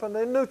come up and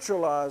they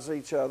neutralize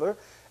each other,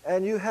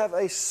 and you have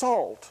a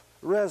salt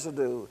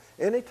residue.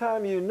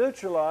 Anytime you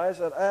neutralize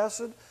an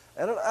acid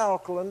and an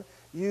alkaline,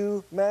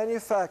 you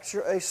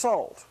manufacture a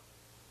salt.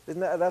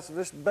 That's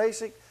just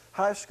basic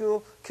high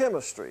school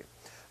chemistry.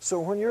 So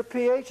when your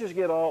pHs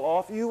get all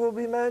off, you will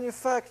be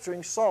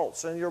manufacturing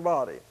salts in your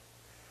body.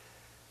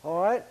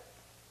 All right?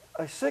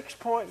 A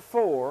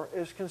 6.4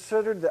 is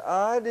considered the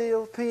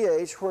ideal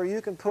pH where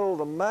you can pull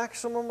the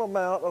maximum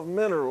amount of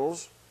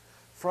minerals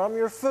from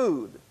your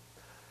food.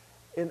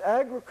 In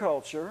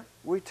agriculture,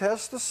 we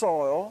test the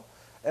soil,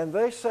 and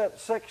they set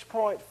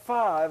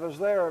 6.5 as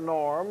their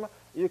norm,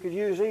 You could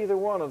use either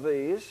one of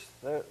these.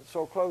 They're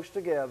so close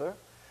together.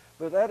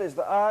 But that is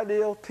the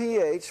ideal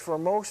pH for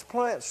most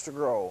plants to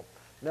grow.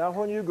 Now,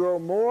 when you grow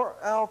more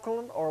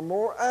alkaline or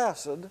more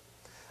acid,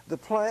 the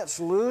plants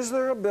lose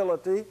their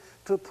ability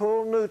to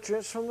pull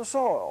nutrients from the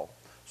soil.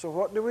 So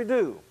what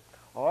do?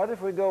 All right,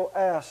 if we go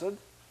acid,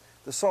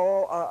 the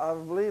soil, I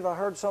believe I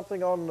heard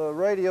something on the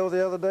radio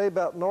the other day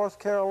about North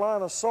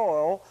Carolina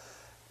soil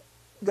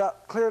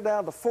got clear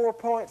down to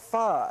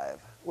 4.5,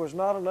 was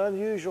not an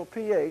unusual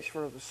pH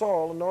for the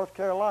soil in North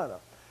Carolina.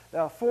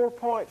 Now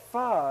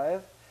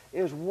 4.5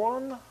 is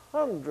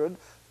 100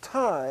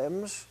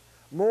 times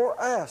more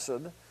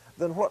acid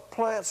than what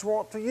plants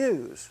want to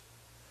use.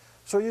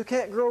 So you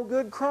can't grow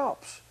good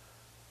crops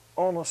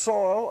on a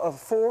soil of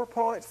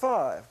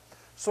 4.5.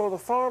 So the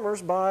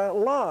farmers buy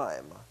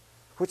lime,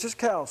 which is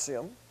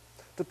calcium,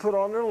 to put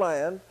on their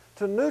land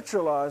to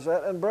neutralize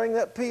that and bring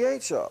that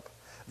pH up.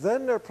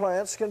 Then their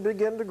plants can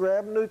begin to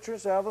grab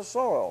nutrients out of the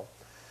soil.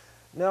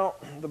 Now,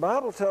 the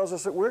Bible tells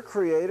us that we're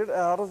created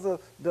out of the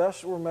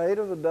dust, we're made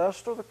of the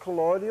dust or the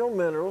colloidal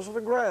minerals of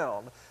the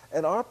ground.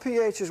 And our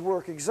pHs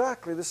work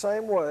exactly the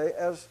same way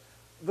as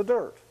the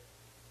dirt.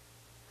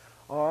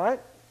 All right?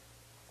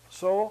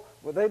 So,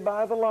 well, they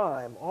buy the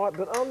lime. All right,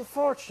 but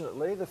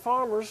unfortunately, the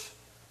farmers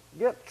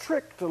get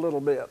tricked a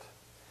little bit.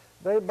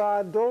 They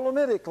buy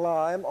dolomitic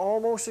lime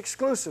almost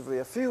exclusively.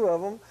 A few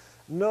of them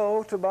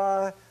know to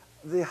buy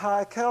the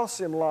high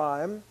calcium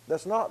lime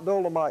that's not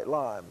dolomite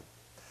lime.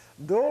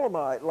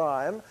 Dolomite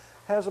lime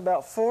has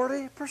about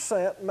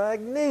 40%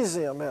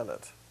 magnesium in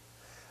it.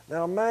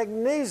 Now,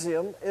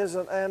 magnesium is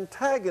an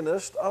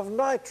antagonist of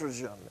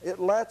nitrogen. It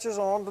latches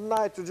on to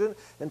nitrogen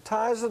and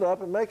ties it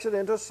up and makes it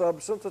into a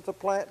substance that the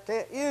plant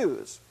can't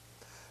use.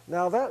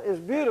 Now, that is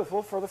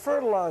beautiful for the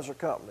fertilizer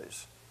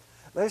companies.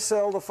 They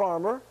sell the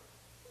farmer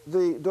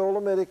the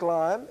dolomitic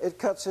lime. It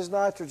cuts his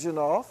nitrogen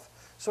off,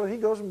 so he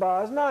goes and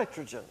buys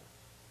nitrogen.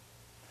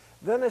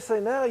 Then they say,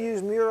 now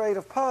use muriate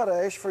of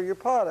potash for your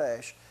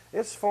potash.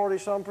 It's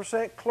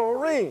 40-some%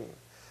 chlorine.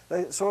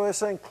 So they're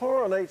saying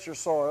chlorinate your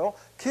soil,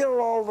 kill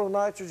all the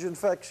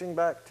nitrogen-fixing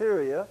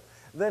bacteria,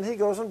 then he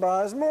goes and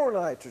buys more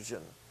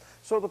nitrogen.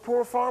 So the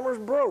poor farmer's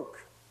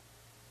broke.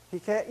 He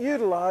can't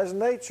utilize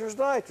nature's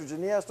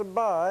nitrogen. He has to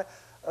buy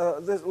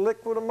this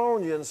liquid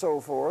ammonia and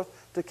so forth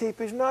to keep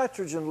his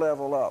nitrogen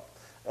level up.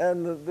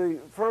 And the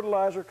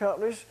fertilizer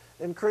companies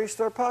increase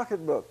their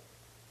pocketbook.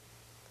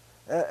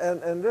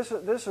 And this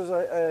is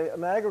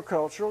an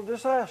agricultural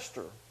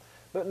disaster.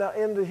 But now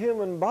in the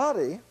human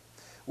body,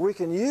 we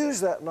can use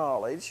that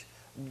knowledge,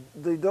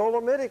 the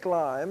dolomitic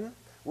lime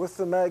with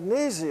the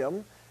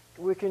magnesium,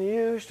 we can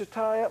use to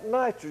tie up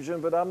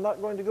nitrogen, but I'm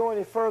not going to go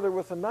any further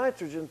with the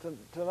nitrogen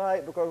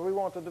tonight because we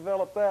want to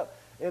develop that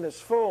in its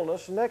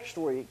fullness next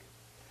week.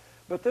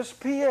 But this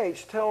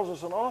pH tells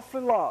us an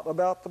awfully lot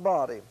about the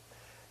body.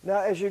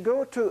 Now, as you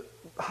go to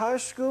high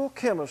school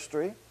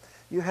chemistry,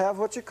 you have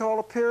what you call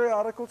a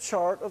periodical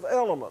chart of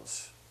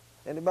elements.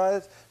 Anybody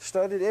that's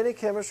studied any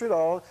chemistry at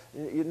all,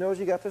 you know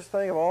you got this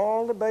thing of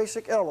all the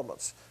basic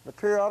elements, the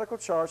periodical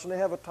charts, and they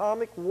have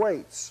atomic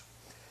weights.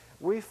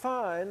 We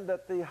find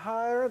that the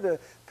higher the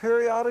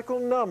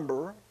periodical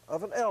number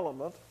of an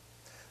element,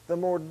 the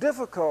more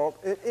difficult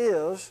it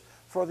is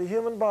for the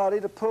human body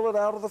to pull it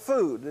out of the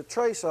food, the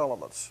trace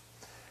elements.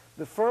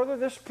 The further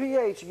this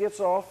pH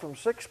gets off from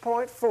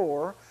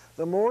 6.4,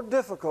 the more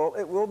difficult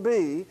it will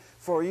be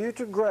for you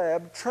to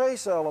grab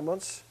trace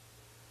elements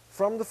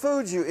from the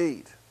foods you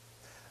eat.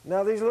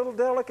 Now, these little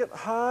delicate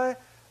high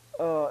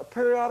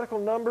periodical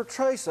number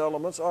trace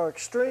elements are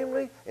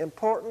extremely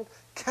important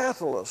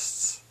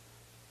catalysts.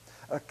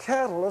 A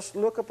catalyst,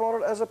 look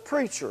upon it as a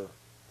preacher.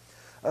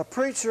 A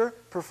preacher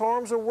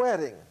performs a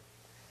wedding.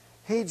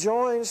 He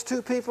joins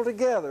two people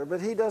together, but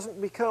he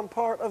doesn't become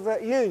part of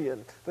that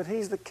union, but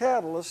he's the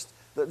catalyst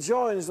that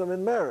joins them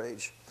in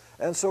marriage.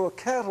 And so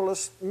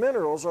catalyst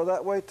minerals are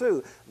that way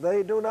too.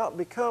 They do not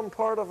become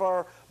part of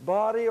our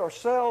body or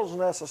cells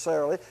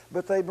necessarily,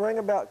 but they bring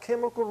about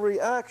chemical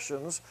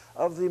reactions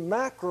of the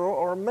macro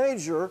or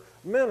major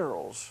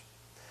minerals.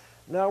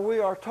 Now, we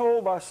are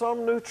told by some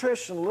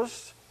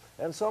nutritionalists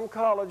and some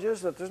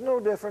colleges that there's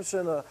no difference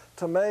in a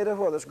tomato,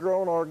 whether it's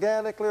grown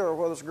organically or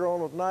whether it's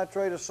grown with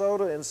nitrate of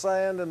soda in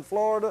sand in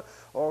Florida,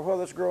 or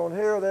whether it's grown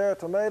here or there. A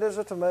tomato's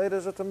a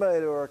tomato's a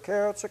tomato, or a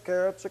carrot's a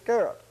carrot's a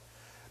carrot.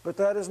 But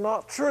that is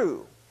not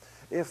true.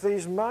 If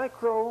these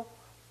micronutrients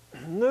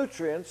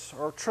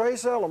or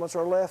trace elements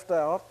are left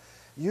out,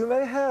 you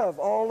may have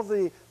all of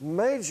the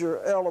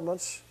major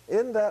elements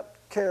in that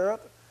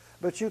carrot,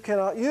 but you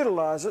cannot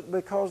utilize it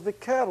because the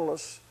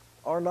catalysts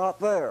are not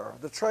there,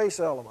 the trace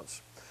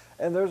elements.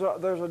 And there's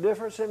a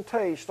difference in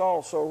taste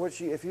also, which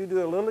if you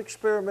do a little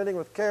experimenting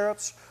with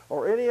carrots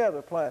or any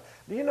other plant.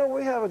 Do you know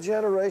we have a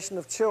generation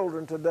of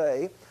children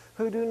today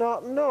who do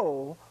not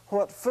know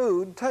what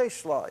food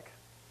tastes like?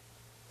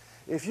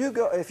 If you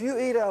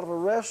eat out of a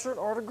restaurant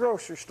or at a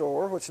grocery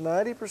store, which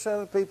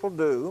 90% of people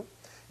do,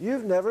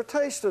 you've never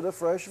tasted a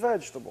fresh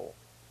vegetable.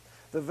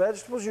 The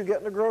vegetables you get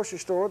in the grocery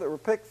store that were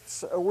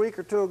picked a week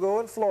or two ago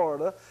in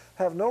Florida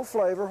have no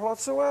flavor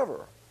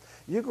whatsoever.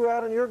 You go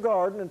out in your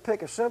garden and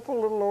pick a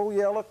simple little old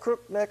yellow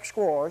crookneck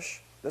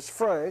squash that's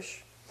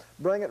fresh,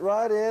 bring it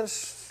right in,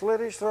 slit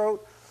his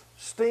throat,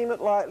 steam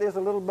it lightly with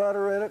a little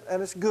butter in it,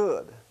 and it's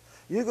good.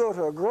 You go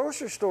to a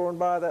grocery store and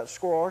buy that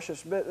squash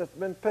that's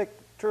been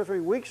picked 2 or 3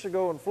 weeks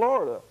ago in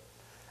Florida,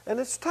 and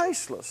it's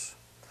tasteless.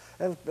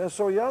 And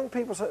so young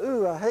people say,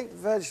 ooh, I hate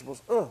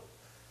vegetables, ugh.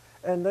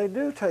 And they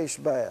do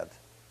taste bad.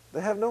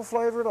 They have no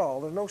flavor at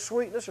all. There's no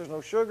sweetness, there's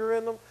no sugar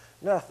in them,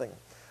 nothing.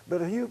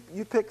 But if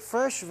you pick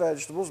fresh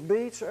vegetables,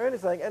 beets or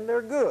anything, and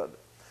they're good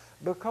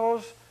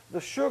because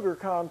the sugar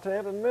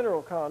content and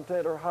mineral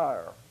content are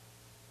higher.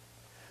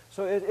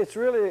 So it's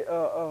really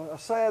a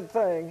sad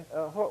thing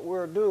what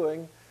we're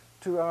doing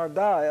to our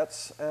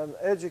diets and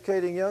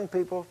educating young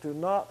people to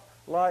not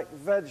like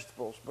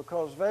vegetables,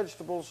 because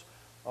vegetables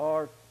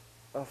are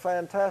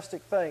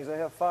fantastic things. They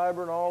have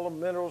fiber and all the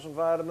minerals and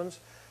vitamins.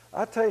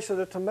 I tasted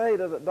a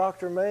tomato that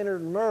Dr.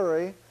 Maynard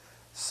Murray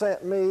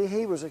sent me.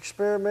 He was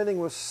experimenting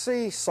with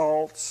sea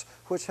salts,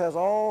 which has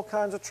all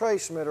kinds of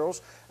trace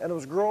minerals, and it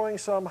was growing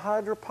some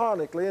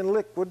hydroponically in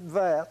liquid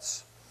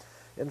vats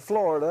in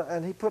Florida,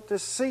 and he put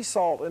this sea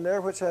salt in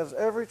there, which has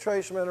every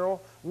trace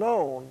mineral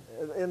known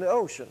in the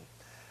ocean.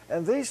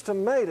 And these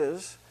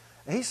tomatoes,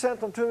 he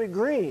sent them to me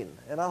green,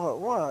 and I thought,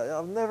 wow,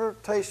 I've never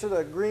tasted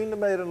a green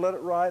tomato and let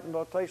it ripen, and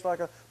it'll taste like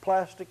a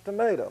plastic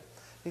tomato.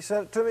 He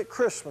sent it to me at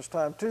Christmas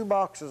time, 2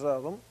 boxes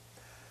of them,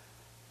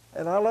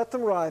 and I let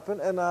them ripen,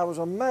 and I was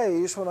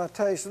amazed when I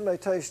tasted them. They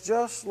taste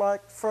just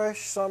like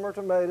fresh summer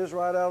tomatoes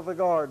right out of the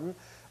garden,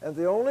 and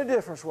the only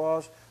difference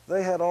was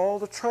they had all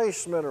the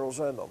trace minerals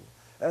in them,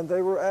 and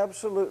they were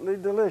absolutely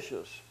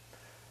delicious.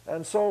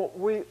 And so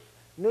we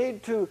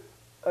need to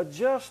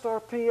adjust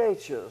our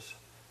pHs.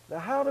 Now,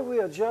 how do we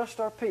adjust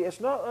our pH? It's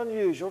not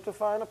unusual to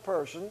find a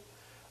person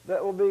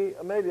that will be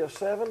maybe a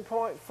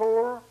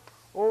 7.4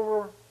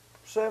 over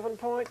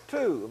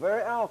 7.2,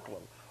 very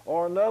alkaline,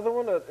 or another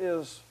one that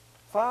is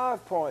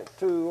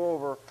 5.2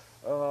 over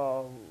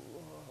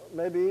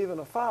maybe even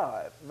a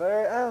 5,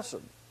 very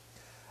acid.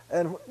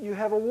 And you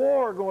have a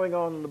war going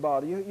on in the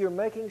body. You're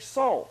making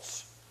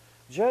salts,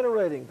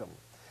 generating them.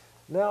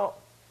 Now,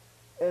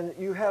 and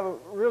you have a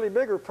really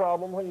bigger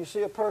problem when you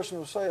see a person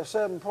with, say, a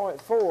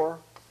 7.4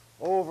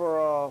 over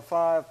a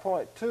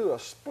 5.2, a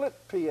split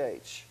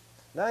pH.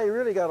 Now you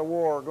really got a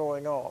war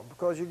going on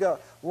because you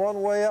got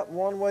one way up and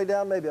one way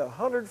down, maybe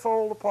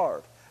 100-fold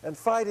apart, and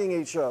fighting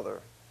each other.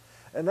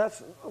 And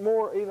that's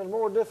even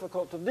more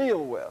difficult to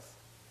deal with.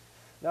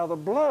 Now the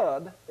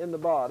blood in the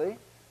body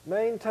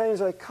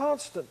maintains a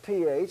constant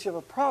pH of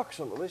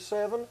approximately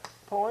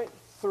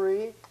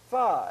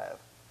 7.35.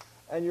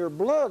 And your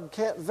blood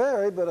can't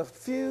vary but a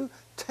few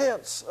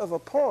tenths of a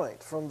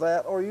point from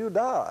that, or you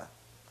die.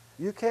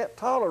 You can't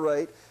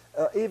tolerate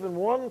even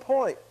 1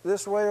 point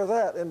this way or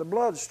that in the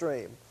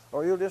bloodstream,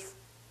 or you'll just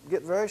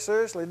get very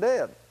seriously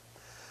dead.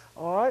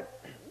 All right?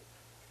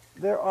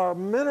 There are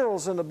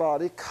minerals in the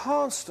body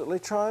constantly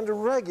trying to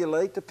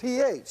regulate the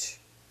pH.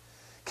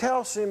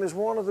 Calcium is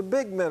one of the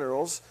big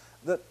minerals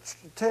that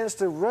tends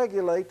to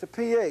regulate the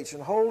pH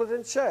and hold it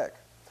in check,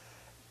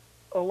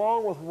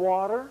 along with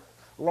water,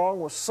 along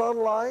with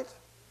sunlight,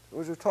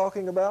 which we're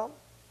talking about.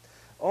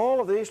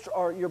 All of these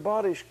are your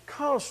body's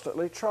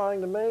constantly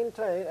trying to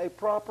maintain a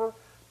proper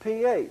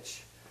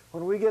pH.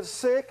 When we get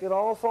sick, it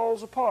all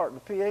falls apart.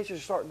 The pHs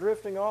start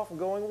drifting off and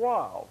going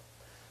wild.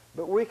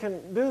 But we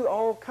can do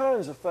all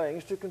kinds of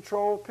things to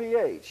control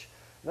pH.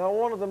 Now,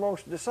 one of the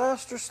most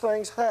disastrous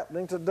things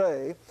happening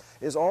today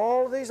is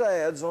all of these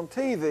ads on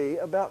TV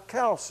about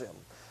calcium.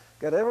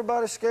 Got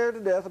everybody scared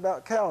to death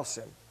about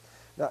calcium.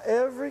 Now,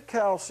 every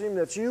calcium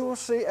that you will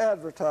see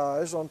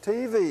advertised on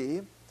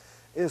TV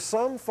is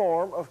some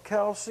form of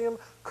calcium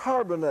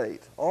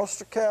carbonate.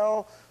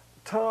 Ostracal,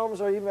 Tums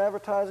are even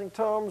advertising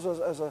Tums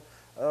as a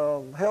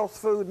health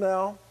food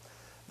now.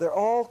 They're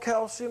all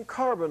calcium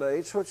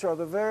carbonates, which are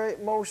the very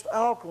most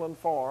alkaline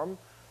form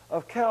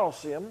of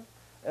calcium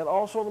and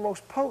also the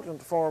most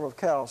potent form of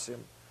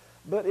calcium.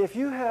 But if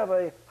you have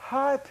a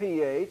high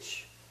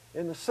pH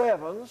in the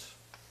 7s,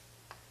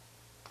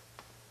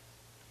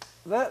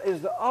 that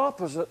is the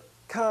opposite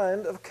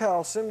kind of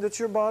calcium that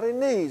your body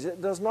needs.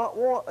 It does not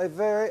want a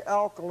very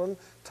alkaline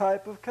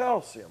type of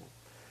calcium.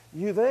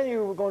 Then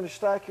you're going to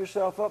stack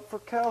yourself up for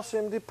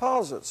calcium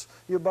deposits.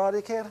 Your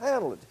body can't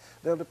handle it.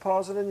 They'll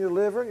deposit in your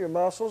liver, your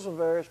muscles, and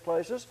various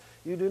places.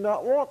 You do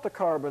not want the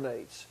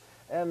carbonates.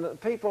 And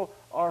people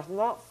are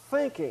not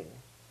thinking.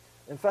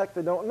 In fact,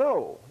 they don't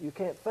know. You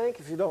can't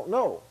think if you don't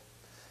know.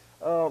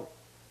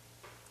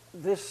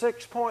 This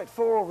 6.4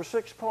 over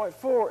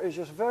 6.4 is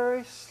just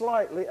very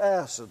slightly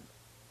acid.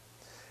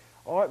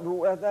 All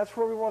right, that's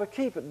where we want to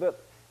keep it.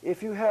 But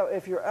if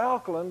you're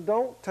alkaline,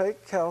 don't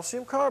take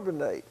calcium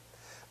carbonate.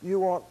 You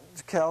want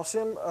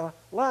calcium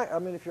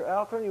if you're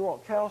alkaline, you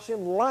want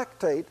calcium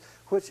lactate,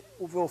 which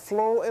will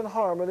flow in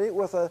harmony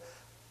with an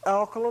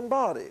alkaline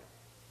body.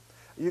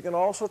 You can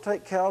also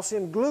take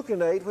calcium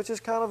gluconate, which is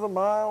kind of a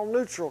mild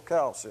neutral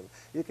calcium.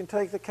 You can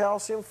take the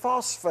calcium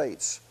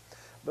phosphates.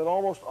 but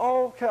almost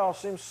all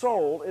calcium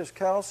sold is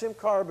calcium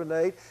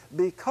carbonate,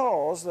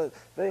 because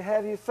they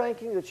have you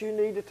thinking that you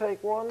need to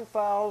take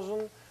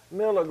 1,000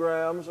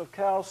 milligrams of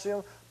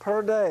calcium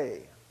per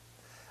day.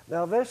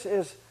 Now, this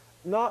is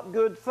not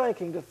good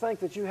thinking, to think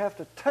that you have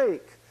to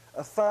take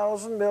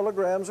 1,000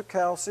 milligrams of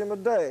calcium a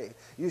day.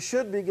 You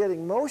should be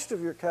getting most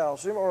of your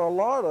calcium, or a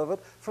lot of it,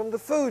 from the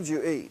food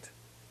you eat,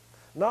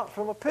 not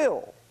from a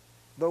pill,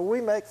 though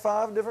we make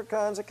 5 different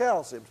kinds of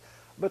calciums.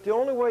 But the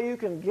only way you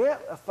can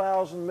get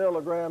 1,000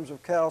 milligrams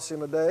of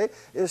calcium a day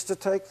is to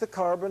take the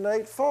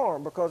carbonate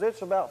form, because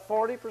it's about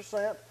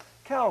 40%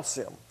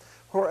 calcium,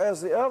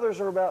 whereas the others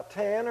are about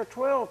 10 or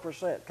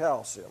 12%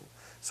 calcium.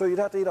 So you'd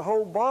have to eat a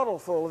whole bottle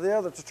full of the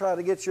other to try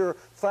to get your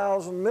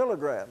 1,000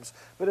 milligrams.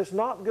 But it's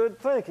not good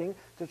thinking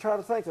to try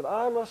to think that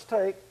I must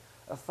take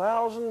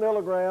 1,000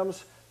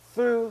 milligrams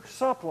through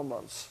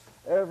supplements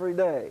every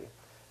day.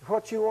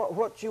 What you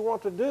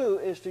want to do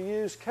is to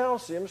use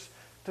calciums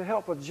to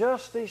help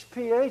adjust these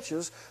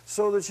pHs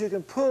so that you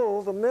can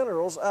pull the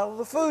minerals out of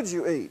the foods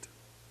you eat.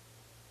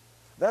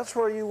 That's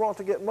where you want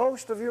to get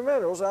most of your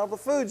minerals, out of the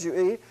foods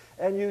you eat,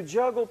 and you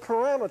juggle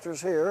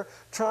parameters here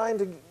trying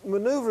to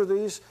maneuver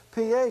these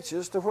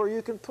pHs to where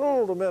you can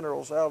pull the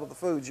minerals out of the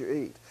foods you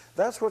eat.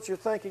 That's what your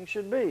thinking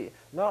should be,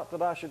 not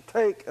that I should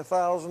take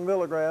 1,000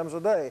 milligrams a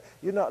day.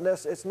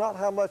 It's not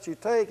how much you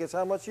take, it's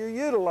how much you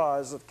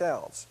utilize that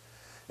counts.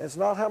 It's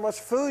not how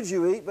much food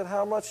you eat, but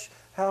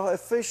how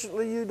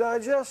efficiently you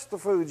digest the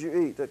food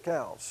you eat that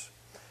counts.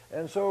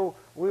 And so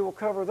we will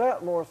cover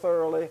that more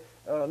thoroughly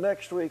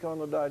next week on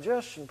the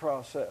digestion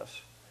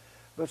process.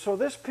 But so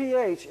this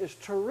pH is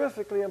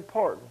terrifically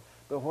important.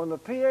 But when the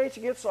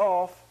pH gets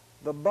off,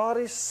 the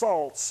body's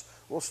salts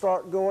will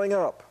start going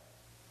up,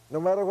 no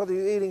matter whether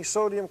you're eating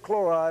sodium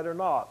chloride or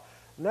not.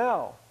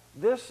 Now,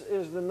 this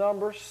is the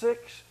number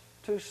 6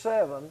 to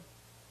 7.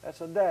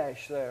 That's a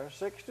dash there.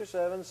 6 to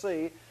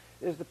 7C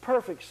is the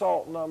perfect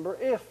salt number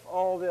if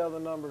all the other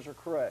numbers are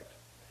correct.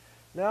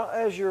 Now,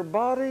 as your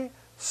body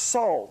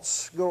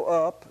salts go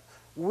up,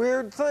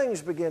 weird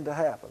things begin to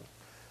happen.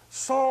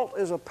 Salt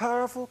is a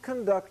powerful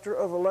conductor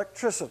of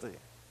electricity.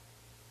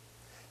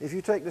 If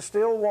you take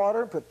distilled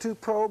water and put 2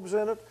 probes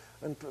in it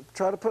and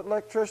try to put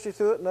electricity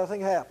through it,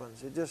 nothing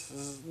happens. It just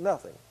is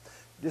nothing.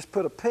 Just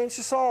put a pinch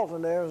of salt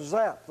in there and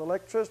zap, the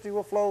electricity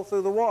will flow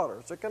through the water.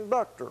 It's a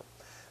conductor.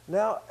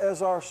 Now,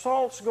 as our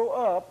salts go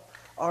up,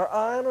 our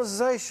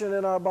ionization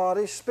in our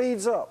body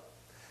speeds up.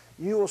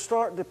 You will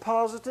start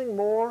depositing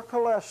more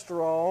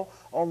cholesterol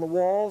on the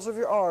walls of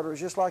your arteries,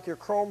 just like you're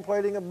chrome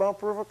plating a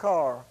bumper of a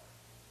car.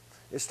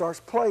 It starts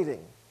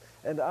plating,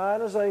 and the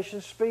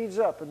ionization speeds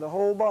up in the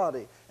whole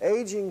body.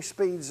 Aging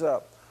speeds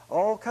up.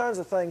 All kinds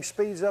of things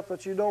speeds up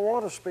that you don't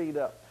want to speed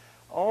up.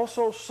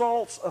 Also,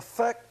 salts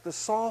affect the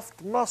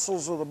soft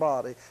muscles of the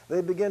body.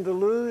 They begin to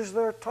lose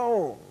their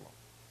tone.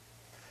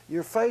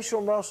 Your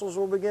facial muscles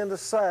will begin to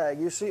sag.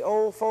 You see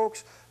old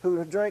folks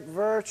who drink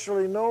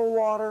virtually no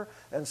water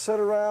and sit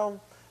around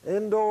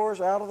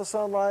indoors, out of the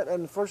sunlight,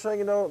 and the first thing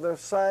you know, they're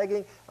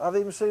sagging. I've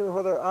even seen them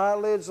where their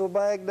eyelids will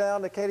bag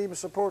down. They can't even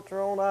support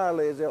their own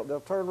eyelids. They'll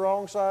turn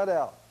wrong side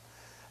out.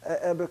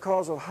 And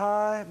because of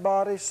high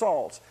body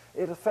salts,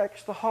 it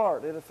affects the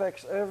heart. It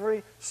affects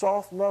every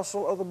soft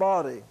muscle of the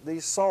body.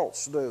 These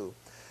salts do.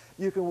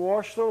 You can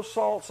wash those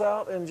salts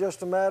out in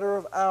just a matter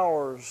of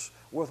hours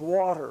with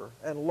water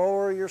and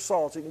lower your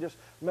salts. You can just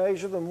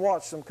measure them,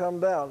 watch them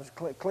come down,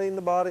 clean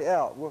the body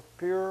out with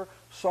pure,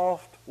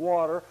 soft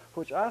water,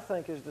 which I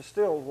think is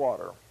distilled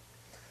water.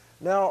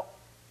 Now,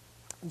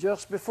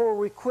 just before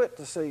we quit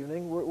this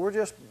evening, we're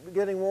just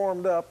getting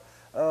warmed up.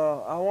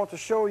 I want to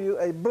show you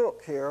a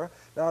book here.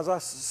 Now, as I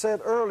said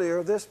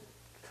earlier,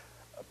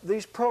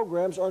 these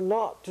programs are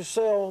not to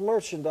sell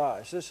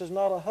merchandise. This is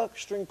not a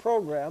huckstering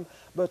program,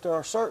 but there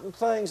are certain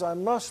things I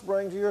must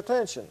bring to your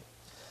attention.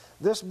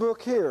 This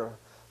book here,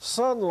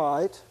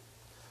 Sunlight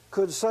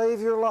Could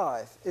Save Your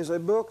Life, is a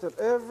book that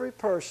every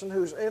person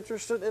who's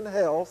interested in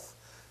health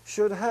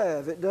should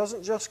have. It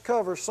doesn't just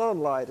cover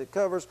sunlight. It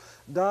covers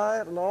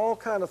diet and all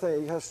kind of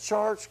things. It has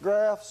charts,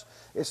 graphs.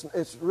 It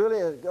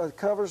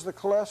covers the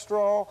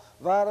cholesterol,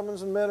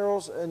 vitamins and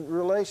minerals in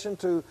relation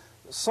to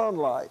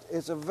sunlight.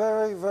 It's a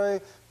very,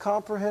 very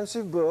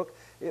comprehensive book.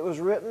 It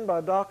was written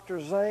by Dr.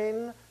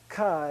 Zane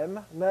Keim,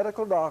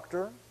 medical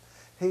doctor.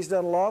 He's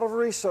done a lot of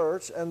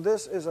research, and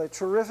this is a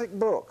terrific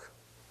book.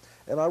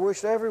 And I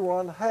wish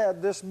everyone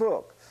had this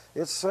book.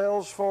 It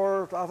sells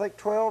for, I think,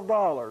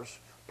 $12,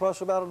 plus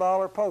about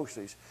 $1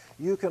 postage.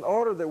 You can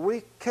order that.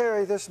 We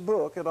carry this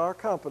book at our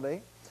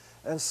company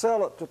and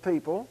sell it to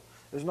people.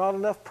 There's not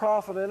enough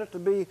profit in it to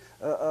be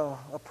a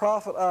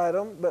profit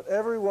item, but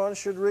everyone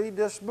should read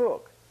this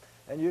book.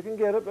 And you can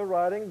get it by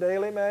writing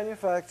Daily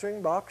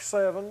Manufacturing, Box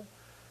 7,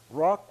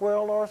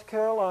 Rockwell, North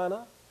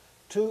Carolina,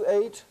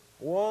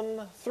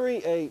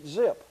 28138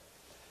 zip.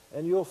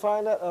 And you'll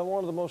find that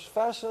one of the most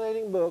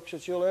fascinating books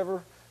that you'll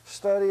ever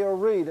study or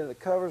read, and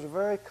it covers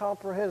very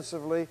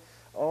comprehensively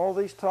all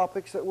these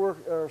topics that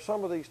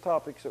some of these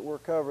topics that we're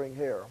covering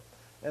here.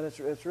 And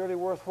it's really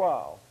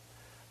worthwhile.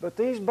 But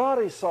these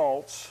body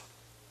salts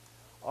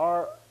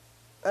are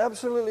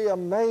absolutely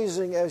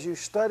amazing as you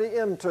study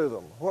into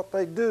them, what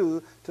they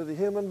do to the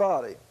human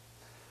body.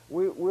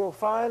 We'll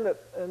find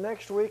that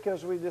next week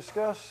as we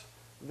discuss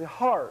the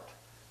heart,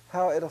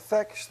 how it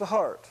affects the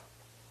heart.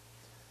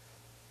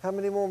 How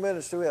many more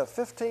minutes do we have?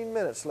 15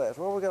 minutes left.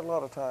 Well, we've got a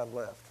lot of time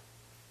left.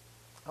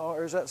 Oh,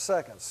 or is that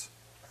seconds?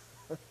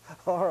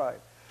 All right.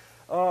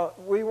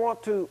 We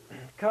want to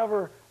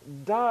cover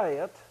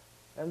diet,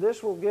 and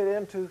this will get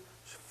into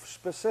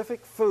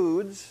specific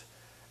foods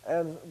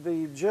and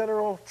the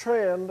general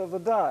trend of the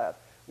diet.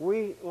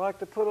 We like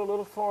to put a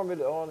little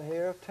formula on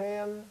here,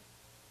 10,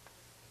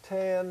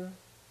 10,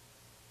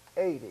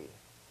 80.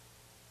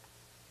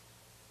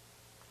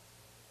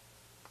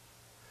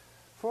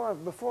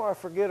 Before I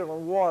forget it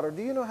on water,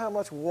 do you know how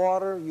much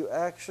water you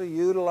actually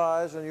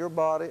utilize in your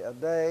body a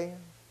day?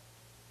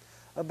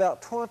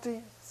 About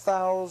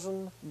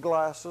 20,000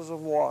 glasses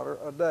of water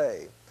a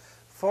day.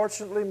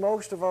 Fortunately,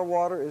 most of our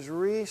water is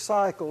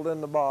recycled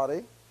in the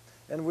body,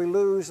 and we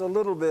lose a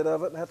little bit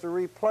of it and have to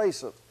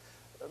replace it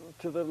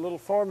to the little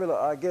formula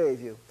I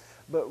gave you.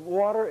 But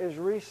water is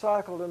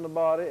recycled in the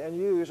body and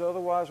used,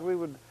 otherwise we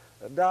would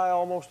die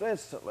almost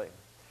instantly.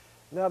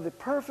 Now, the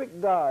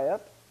perfect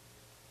diet,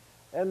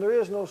 and there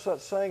is no such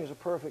thing as a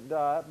perfect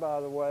diet, by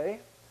the way.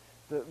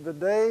 The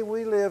day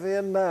we live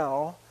in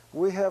now,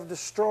 we have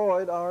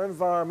destroyed our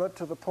environment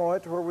to the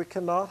point where we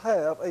cannot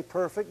have a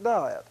perfect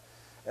diet.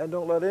 And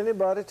don't let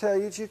anybody tell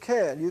you that you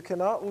can. You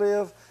cannot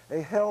live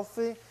a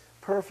healthy,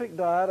 perfect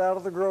diet out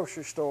of the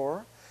grocery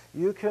store.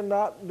 You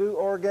cannot do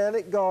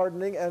organic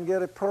gardening and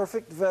get a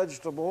perfect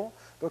vegetable,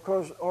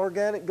 because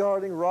organic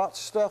gardening rots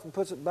stuff and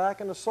puts it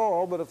back in the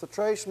soil, but if the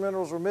trace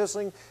minerals are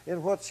missing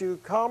in what you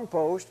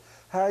compost,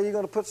 how are you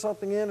going to put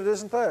something in that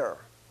isn't there?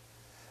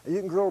 You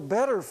can grow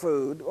better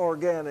food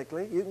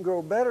organically. You can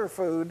grow better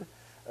food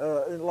in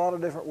a lot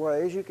of different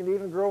ways. You can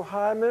even grow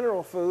high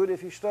mineral food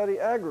if you study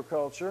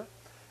agriculture.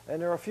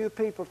 And there are a few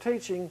people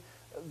teaching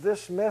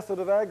this method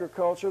of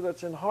agriculture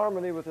that's in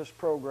harmony with this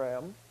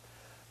program.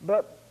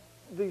 But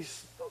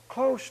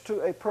close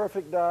to a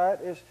perfect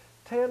diet is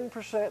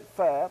 10%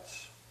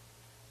 fats,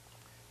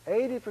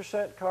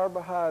 80%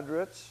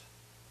 carbohydrates,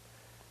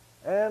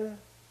 and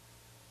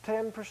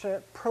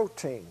 10%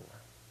 protein.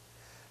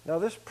 Now,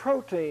 this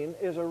protein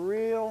is a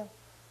real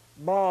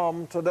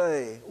bomb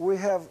today. We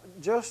have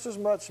just as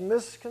much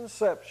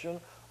misconception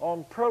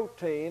on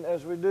protein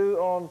as we do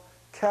on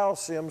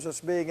calciums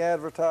that's being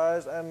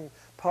advertised and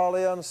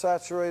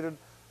polyunsaturated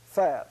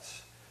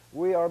fats.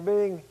 We are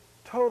being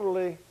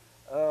totally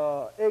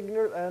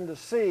ignorant and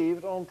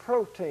deceived on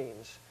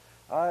proteins.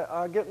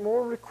 I get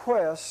more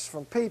requests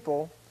from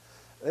people.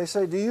 They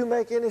say, do you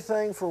make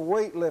anything for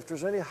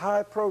weightlifters, any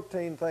high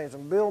protein things,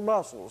 and build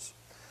muscles?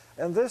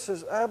 And this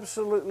is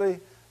absolutely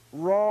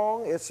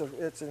wrong. It's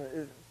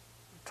a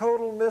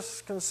total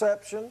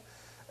misconception.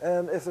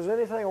 And if there's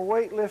anything a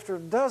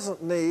weightlifter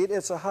doesn't need,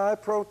 it's a high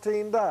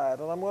protein diet.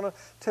 And I'm going to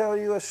tell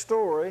you a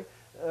story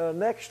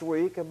next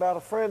week about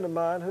a friend of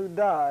mine who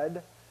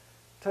died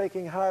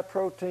taking high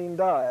protein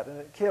diet, and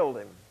it killed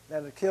him.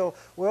 And it killed,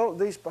 well,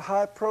 these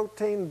high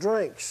protein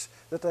drinks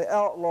that they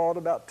outlawed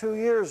about 2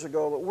 years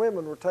ago that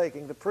women were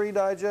taking, the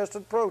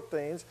pre-digested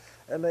proteins,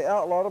 and they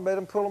outlawed them, made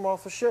them pull them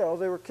off the shelves.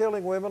 They were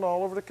killing women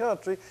all over the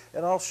country,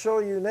 and I'll show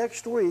you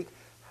next week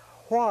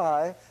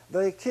why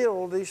they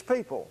killed these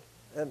people.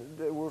 And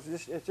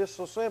it's just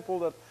so simple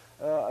that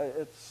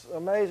it's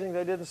amazing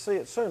they didn't see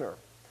it sooner.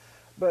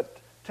 But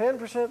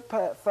 10%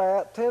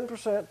 fat,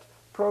 10%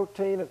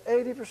 protein, and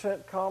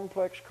 80%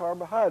 complex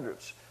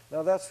carbohydrates.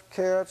 Now that's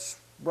carrots,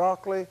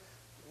 broccoli,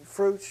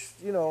 fruits,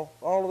 you know,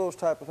 all of those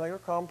type of things are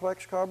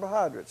complex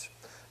carbohydrates.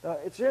 Now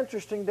it's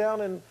interesting,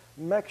 down in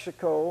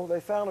Mexico, they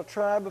found a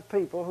tribe of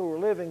people who were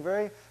living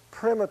very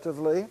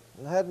primitively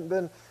and hadn't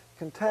been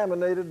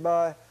contaminated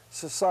by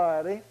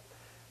society,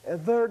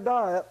 and their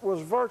diet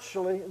was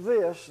virtually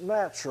this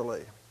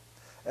naturally.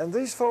 And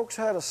these folks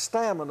had a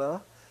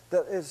stamina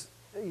that is,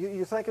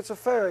 you think it's a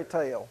fairy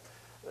tale.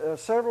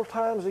 Several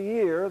times a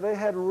year they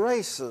had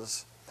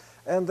races,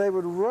 and they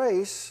would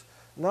race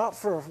not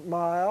for a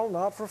mile,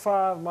 not for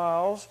 5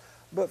 miles,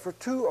 but for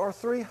 200 or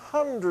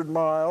 300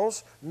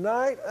 miles,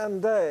 night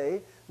and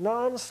day,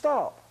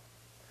 non-stop.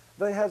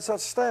 They had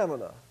such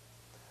stamina.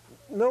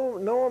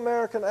 No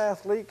American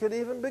athlete could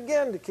even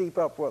begin to keep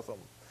up with them.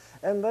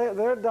 And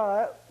their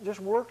diet just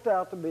worked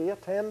out to be a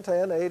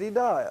 10-10-80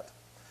 diet.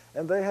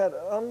 And they had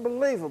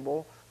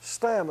unbelievable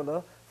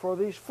stamina for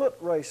these foot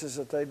races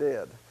that they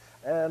did.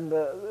 And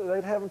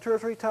they'd have them 2 or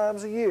 3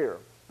 times a year.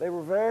 They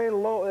were very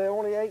low. They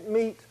only ate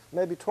meat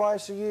maybe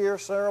twice a year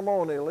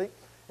ceremonially,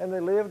 and they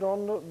lived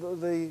on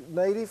the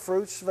native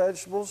fruits,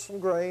 vegetables,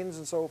 and grains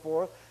and so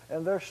forth,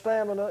 and their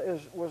stamina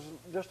was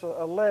just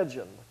a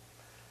legend.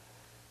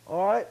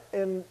 All right,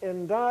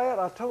 in diet,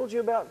 I told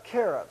you about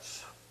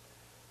carrots.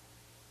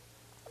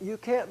 You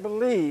can't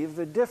believe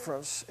the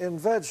difference in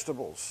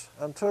vegetables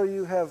until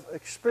you have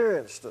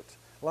experienced it.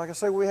 Like I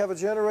say, we have a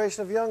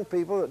generation of young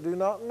people that do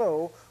not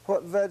know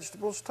what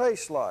vegetables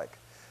taste like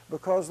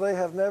because they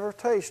have never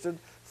tasted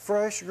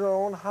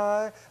fresh-grown,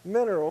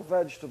 high-mineral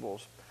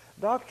vegetables.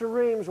 Dr.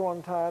 Reams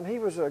one time, he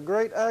was a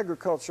great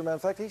agriculture man. In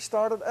fact, he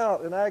started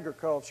out in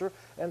agriculture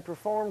and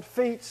performed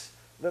feats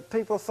that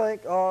people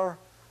think are,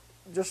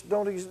 just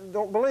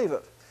don't believe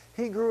it.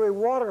 He grew a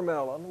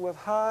watermelon with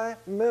high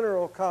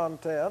mineral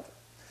content,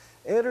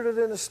 entered it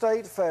in the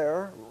state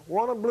fair,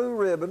 won a blue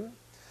ribbon.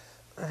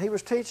 He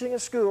was teaching in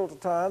school at the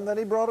time. Then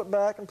he brought it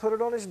back and put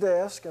it on his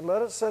desk and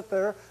let it sit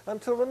there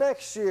until the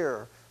next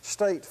year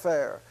state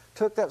fair.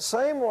 Took that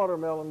same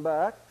watermelon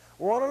back,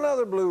 won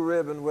another blue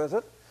ribbon with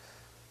it,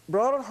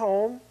 brought it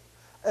home,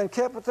 and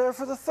kept it there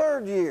for the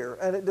third year,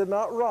 and it did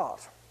not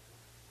rot.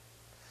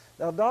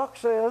 Now, Doc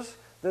says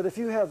that if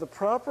you have the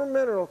proper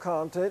mineral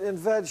content in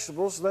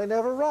vegetables, they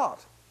never rot.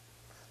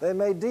 They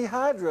may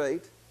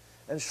dehydrate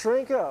and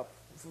shrink up,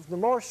 the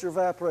moisture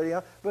evaporating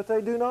out, but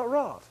they do not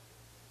rot.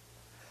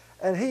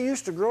 And he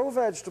used to grow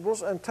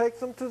vegetables and take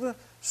them to the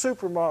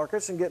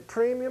supermarkets and get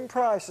premium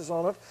prices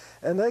on it,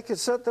 and they could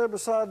sit there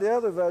beside the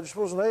other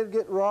vegetables and they'd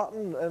get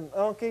rotten and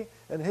unky,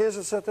 and his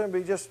would sit there and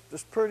be just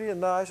pretty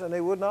and nice, and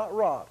they would not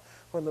rot.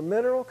 When the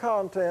mineral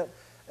content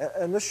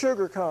and the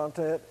sugar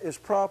content is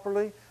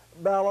properly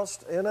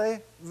balanced in a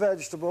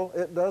vegetable,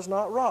 it does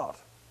not rot.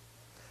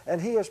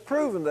 And he has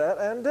proven that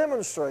and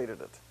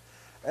demonstrated it.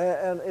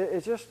 And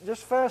it's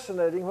just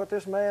fascinating what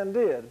this man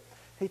did.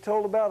 He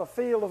told about a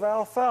field of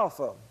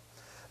alfalfa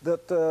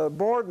that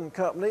Borden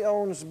Company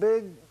owns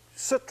big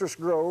citrus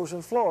groves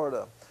in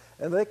Florida,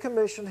 and they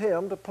commissioned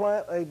him to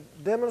plant a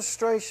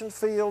demonstration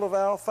field of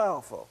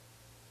alfalfa.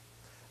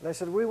 And they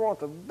said, we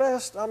want the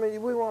best, I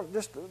mean, we want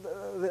just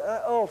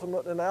the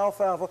ultimate in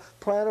alfalfa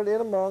planted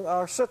in among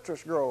our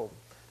citrus grove.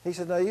 He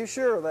said, now, you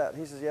sure of that?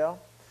 He says, yeah,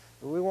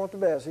 we want the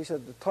best. He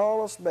said, the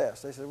tallest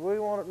best. They said, we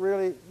want it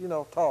really, you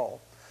know,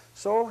 tall.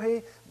 So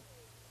he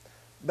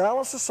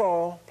balanced the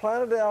soil,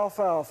 planted the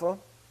alfalfa,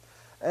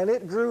 and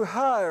it grew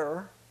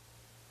higher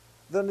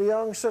than the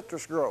young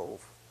citrus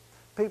grove.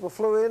 People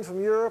flew in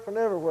from Europe and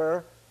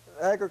everywhere,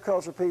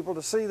 agriculture people,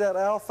 to see that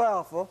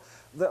alfalfa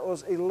that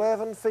was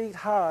 11 feet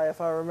high, if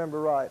I remember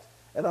right.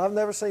 And I've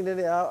never seen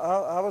any.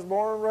 I was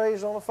born and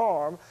raised on a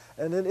farm,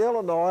 and in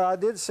Illinois I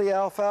did see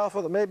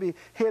alfalfa that maybe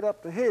hit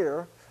up to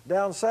here.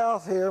 Down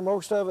south here,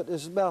 most of it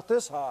is about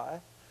this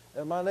high.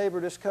 And my neighbor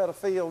just cut a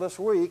field this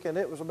week, and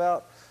it was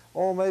about,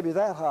 oh, maybe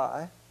that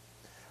high.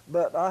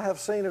 But I have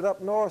seen it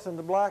up north in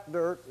the black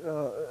dirt,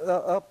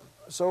 up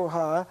so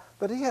high,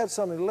 but he had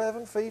some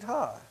 11 feet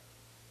high.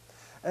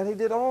 And he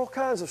did all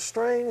kinds of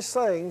strange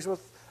things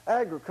with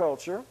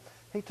agriculture.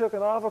 He took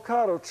an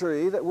avocado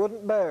tree that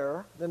wouldn't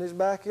bear in his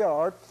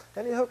backyard,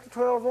 and he hooked a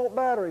 12-volt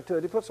battery to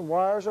it. He put some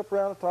wires up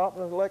around the top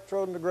and an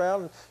electrode in the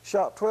ground and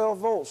shot 12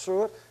 volts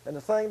through it, and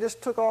the thing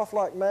just took off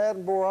like mad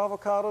and bore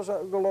avocados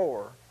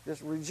galore.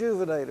 Just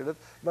rejuvenated it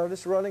by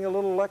just running a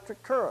little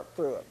electric current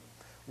through it.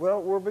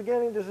 Well, we're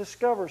beginning to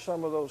discover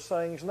some of those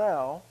things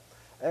now,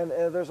 and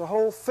there's a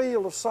whole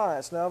field of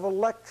science now of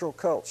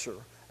electroculture,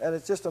 and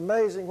it's just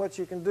amazing what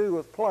you can do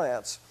with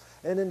plants.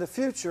 And in the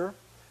future,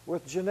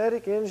 with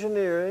genetic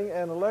engineering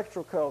and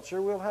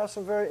electroculture, we'll have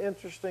some very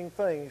interesting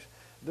things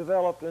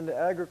developed in the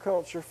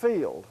agriculture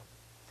field.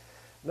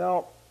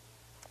 Now,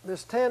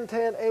 this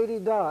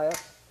 10-10-80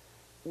 diet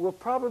will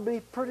probably be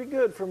pretty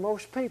good for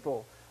most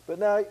people. But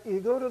now,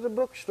 you go to the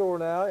bookstore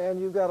now, and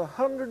you've got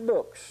 100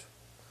 books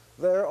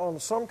there on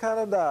some kind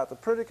of diet, the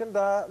pretty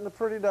diet, and the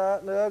pretty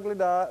diet, and the ugly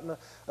diet, and the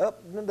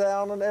up and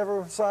down and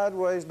ever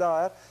sideways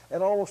diet.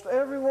 And almost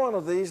every one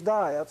of these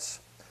diets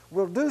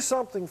will do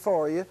something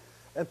for you,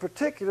 and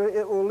particularly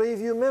it will leave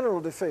you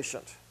mineral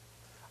deficient.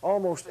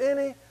 Almost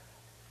any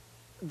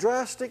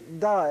drastic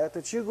diet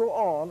that you go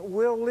on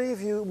will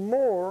leave you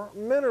more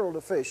mineral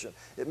deficient.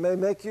 It may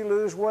make you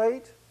lose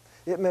weight.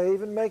 It may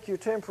even make you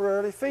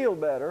temporarily feel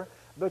better,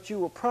 but you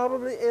will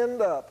probably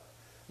end up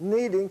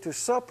needing to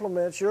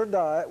supplement your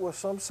diet with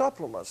some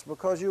supplements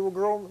because you will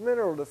grow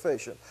mineral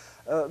deficient.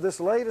 This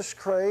latest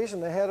craze,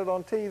 and they had it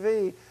on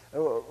TV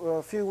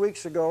a few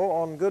weeks ago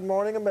on Good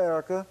Morning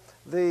America,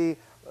 the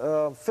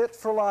Fit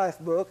for Life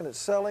book, and it's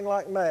selling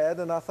like mad.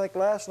 And I think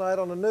last night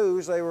on the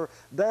news they were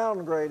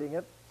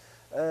downgrading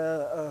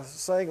it,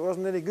 saying it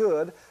wasn't any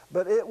good.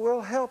 But it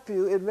will help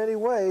you in many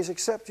ways,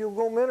 except you'll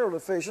go mineral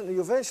deficient and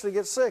you eventually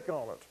get sick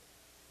on it.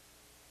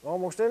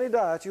 Almost any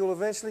diet, you'll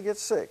eventually get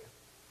sick.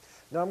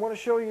 Now I'm going to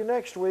show you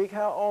next week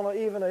how on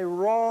even a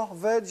raw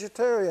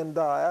vegetarian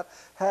diet,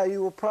 how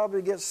you will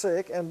probably get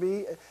sick and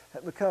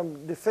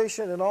become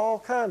deficient in all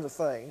kinds of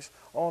things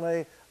on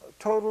a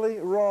totally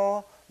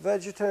raw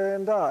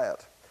vegetarian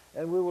diet.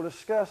 And we will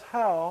discuss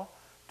how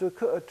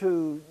what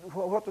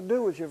to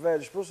do with your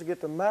vegetables to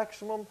get the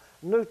maximum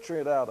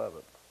nutrient out of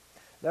it.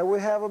 Now we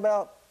have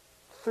about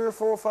 3 or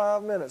 4 or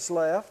 5 minutes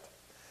left.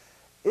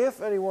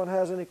 If anyone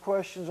has any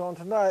questions on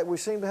tonight, we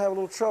seem to have a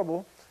little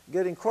trouble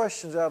getting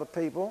questions out of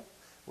people.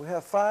 We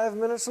have 5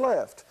 minutes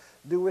left.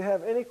 Do we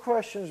have any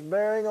questions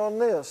bearing on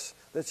this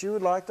that you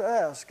would like to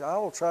ask? I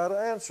will try to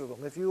answer them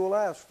if you will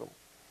ask them.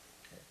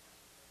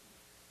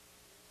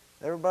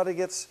 Everybody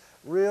gets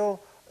real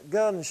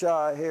gun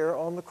shy here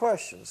on the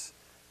questions.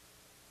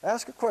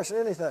 Ask a question,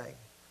 anything.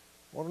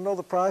 Want to know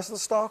the price of the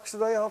stocks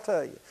today? I'll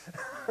tell you.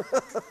 What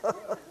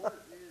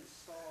is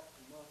soft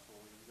muscle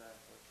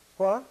exactly?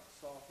 What?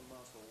 Soft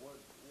muscle. What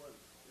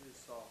is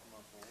soft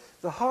muscle?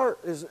 The heart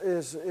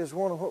is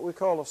one of what we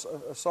call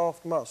a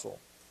soft muscle.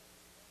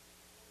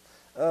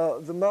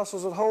 The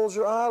muscles that hold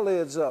your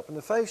eyelids up and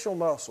the facial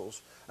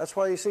muscles. That's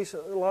why you see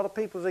a lot of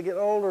people as they get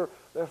older,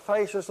 their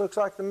face just looks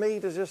like the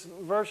meat is just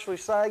virtually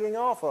sagging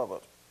off of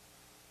it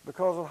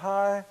because of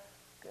high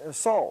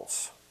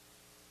salts.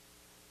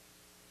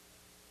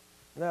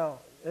 Now,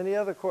 any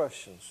other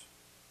questions?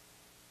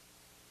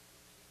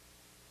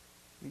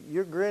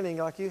 You're grinning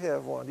like you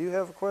have one. Do you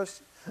have a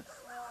question? Well,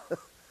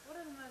 what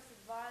are the most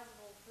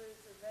advisable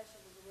fruits or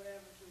vegetables or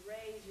whatever to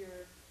raise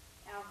your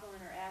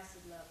alkaline or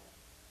acid level?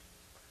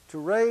 To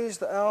raise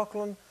the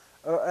alkaline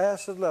or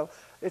acid level.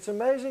 It's an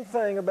amazing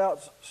thing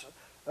about,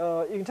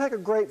 you can take a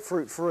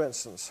grapefruit, for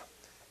instance.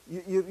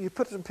 You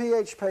put some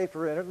pH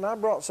paper in it, and I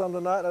brought some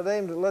tonight, and I'd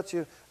aim to let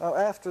you,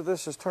 after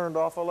this is turned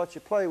off, I'll let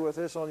you play with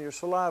this on your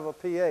saliva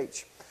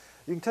pH.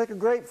 You can take a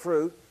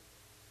grapefruit,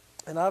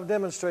 and I've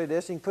demonstrated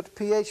this. You can put the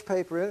pH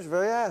paper in it. It's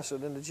very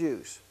acid in the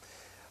juice.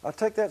 I'll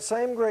take that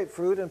same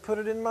grapefruit and put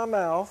it in my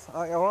mouth.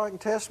 I can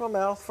test my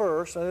mouth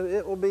first, and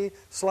it will be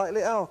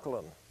slightly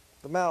alkaline.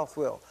 The mouth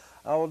will.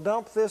 I will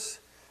dump this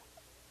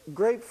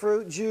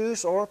grapefruit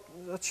juice or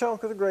a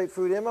chunk of the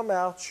grapefruit in my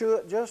mouth, chew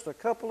it just a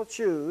couple of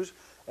chews,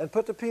 and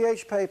put the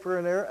pH paper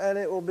in there, and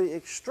it will be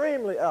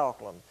extremely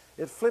alkaline.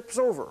 It flips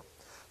over.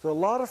 So a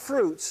lot of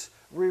fruits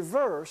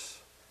reverse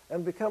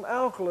and become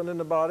alkaline in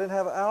the body and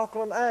have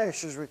alkaline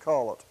ash, as we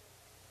call it.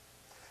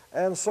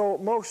 And so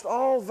most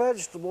all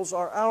vegetables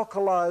are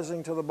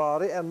alkalizing to the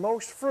body, and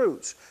most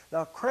fruits.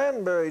 Now,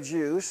 cranberry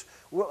juice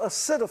will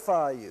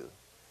acidify you.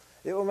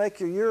 It will make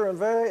your urine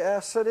very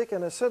acidic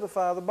and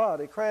acidify the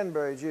body.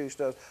 Cranberry juice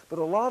does. But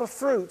a lot of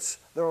fruits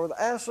that are with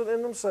acid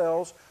in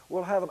themselves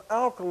will have an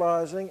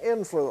alkalizing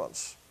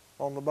influence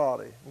on the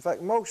body. In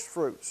fact, most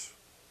fruits.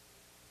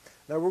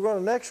 Now, we're going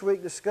to next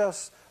week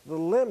discuss the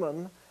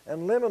lemon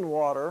and lemon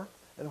water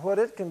and what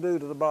it can do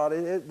to the body.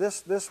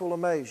 This will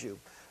amaze you.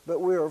 But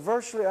we are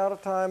virtually out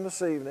of time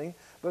this evening.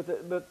 But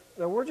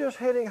now we're just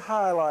hitting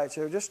highlights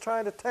here, just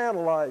trying to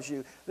tantalize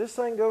you. This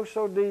thing goes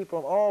so deep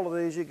on all of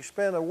these, you can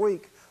spend a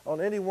week on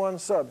any one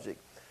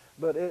subject.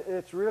 But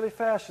it's really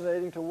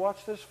fascinating to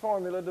watch this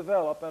formula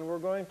develop, and we're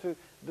going to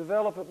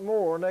develop it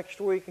more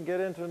next week and get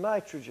into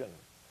nitrogen.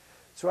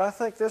 So I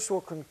think this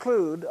will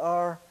conclude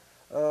our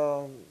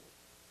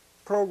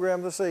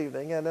program this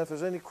evening, and if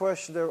there's any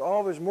questions, there are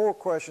always more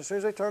questions. As soon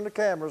as they turn the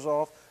cameras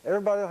off,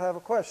 everybody will have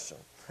a question.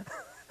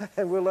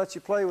 And we'll let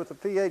you play with the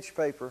pH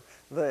paper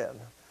then.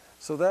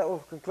 So that will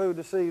conclude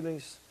this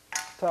evening's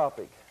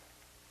topic.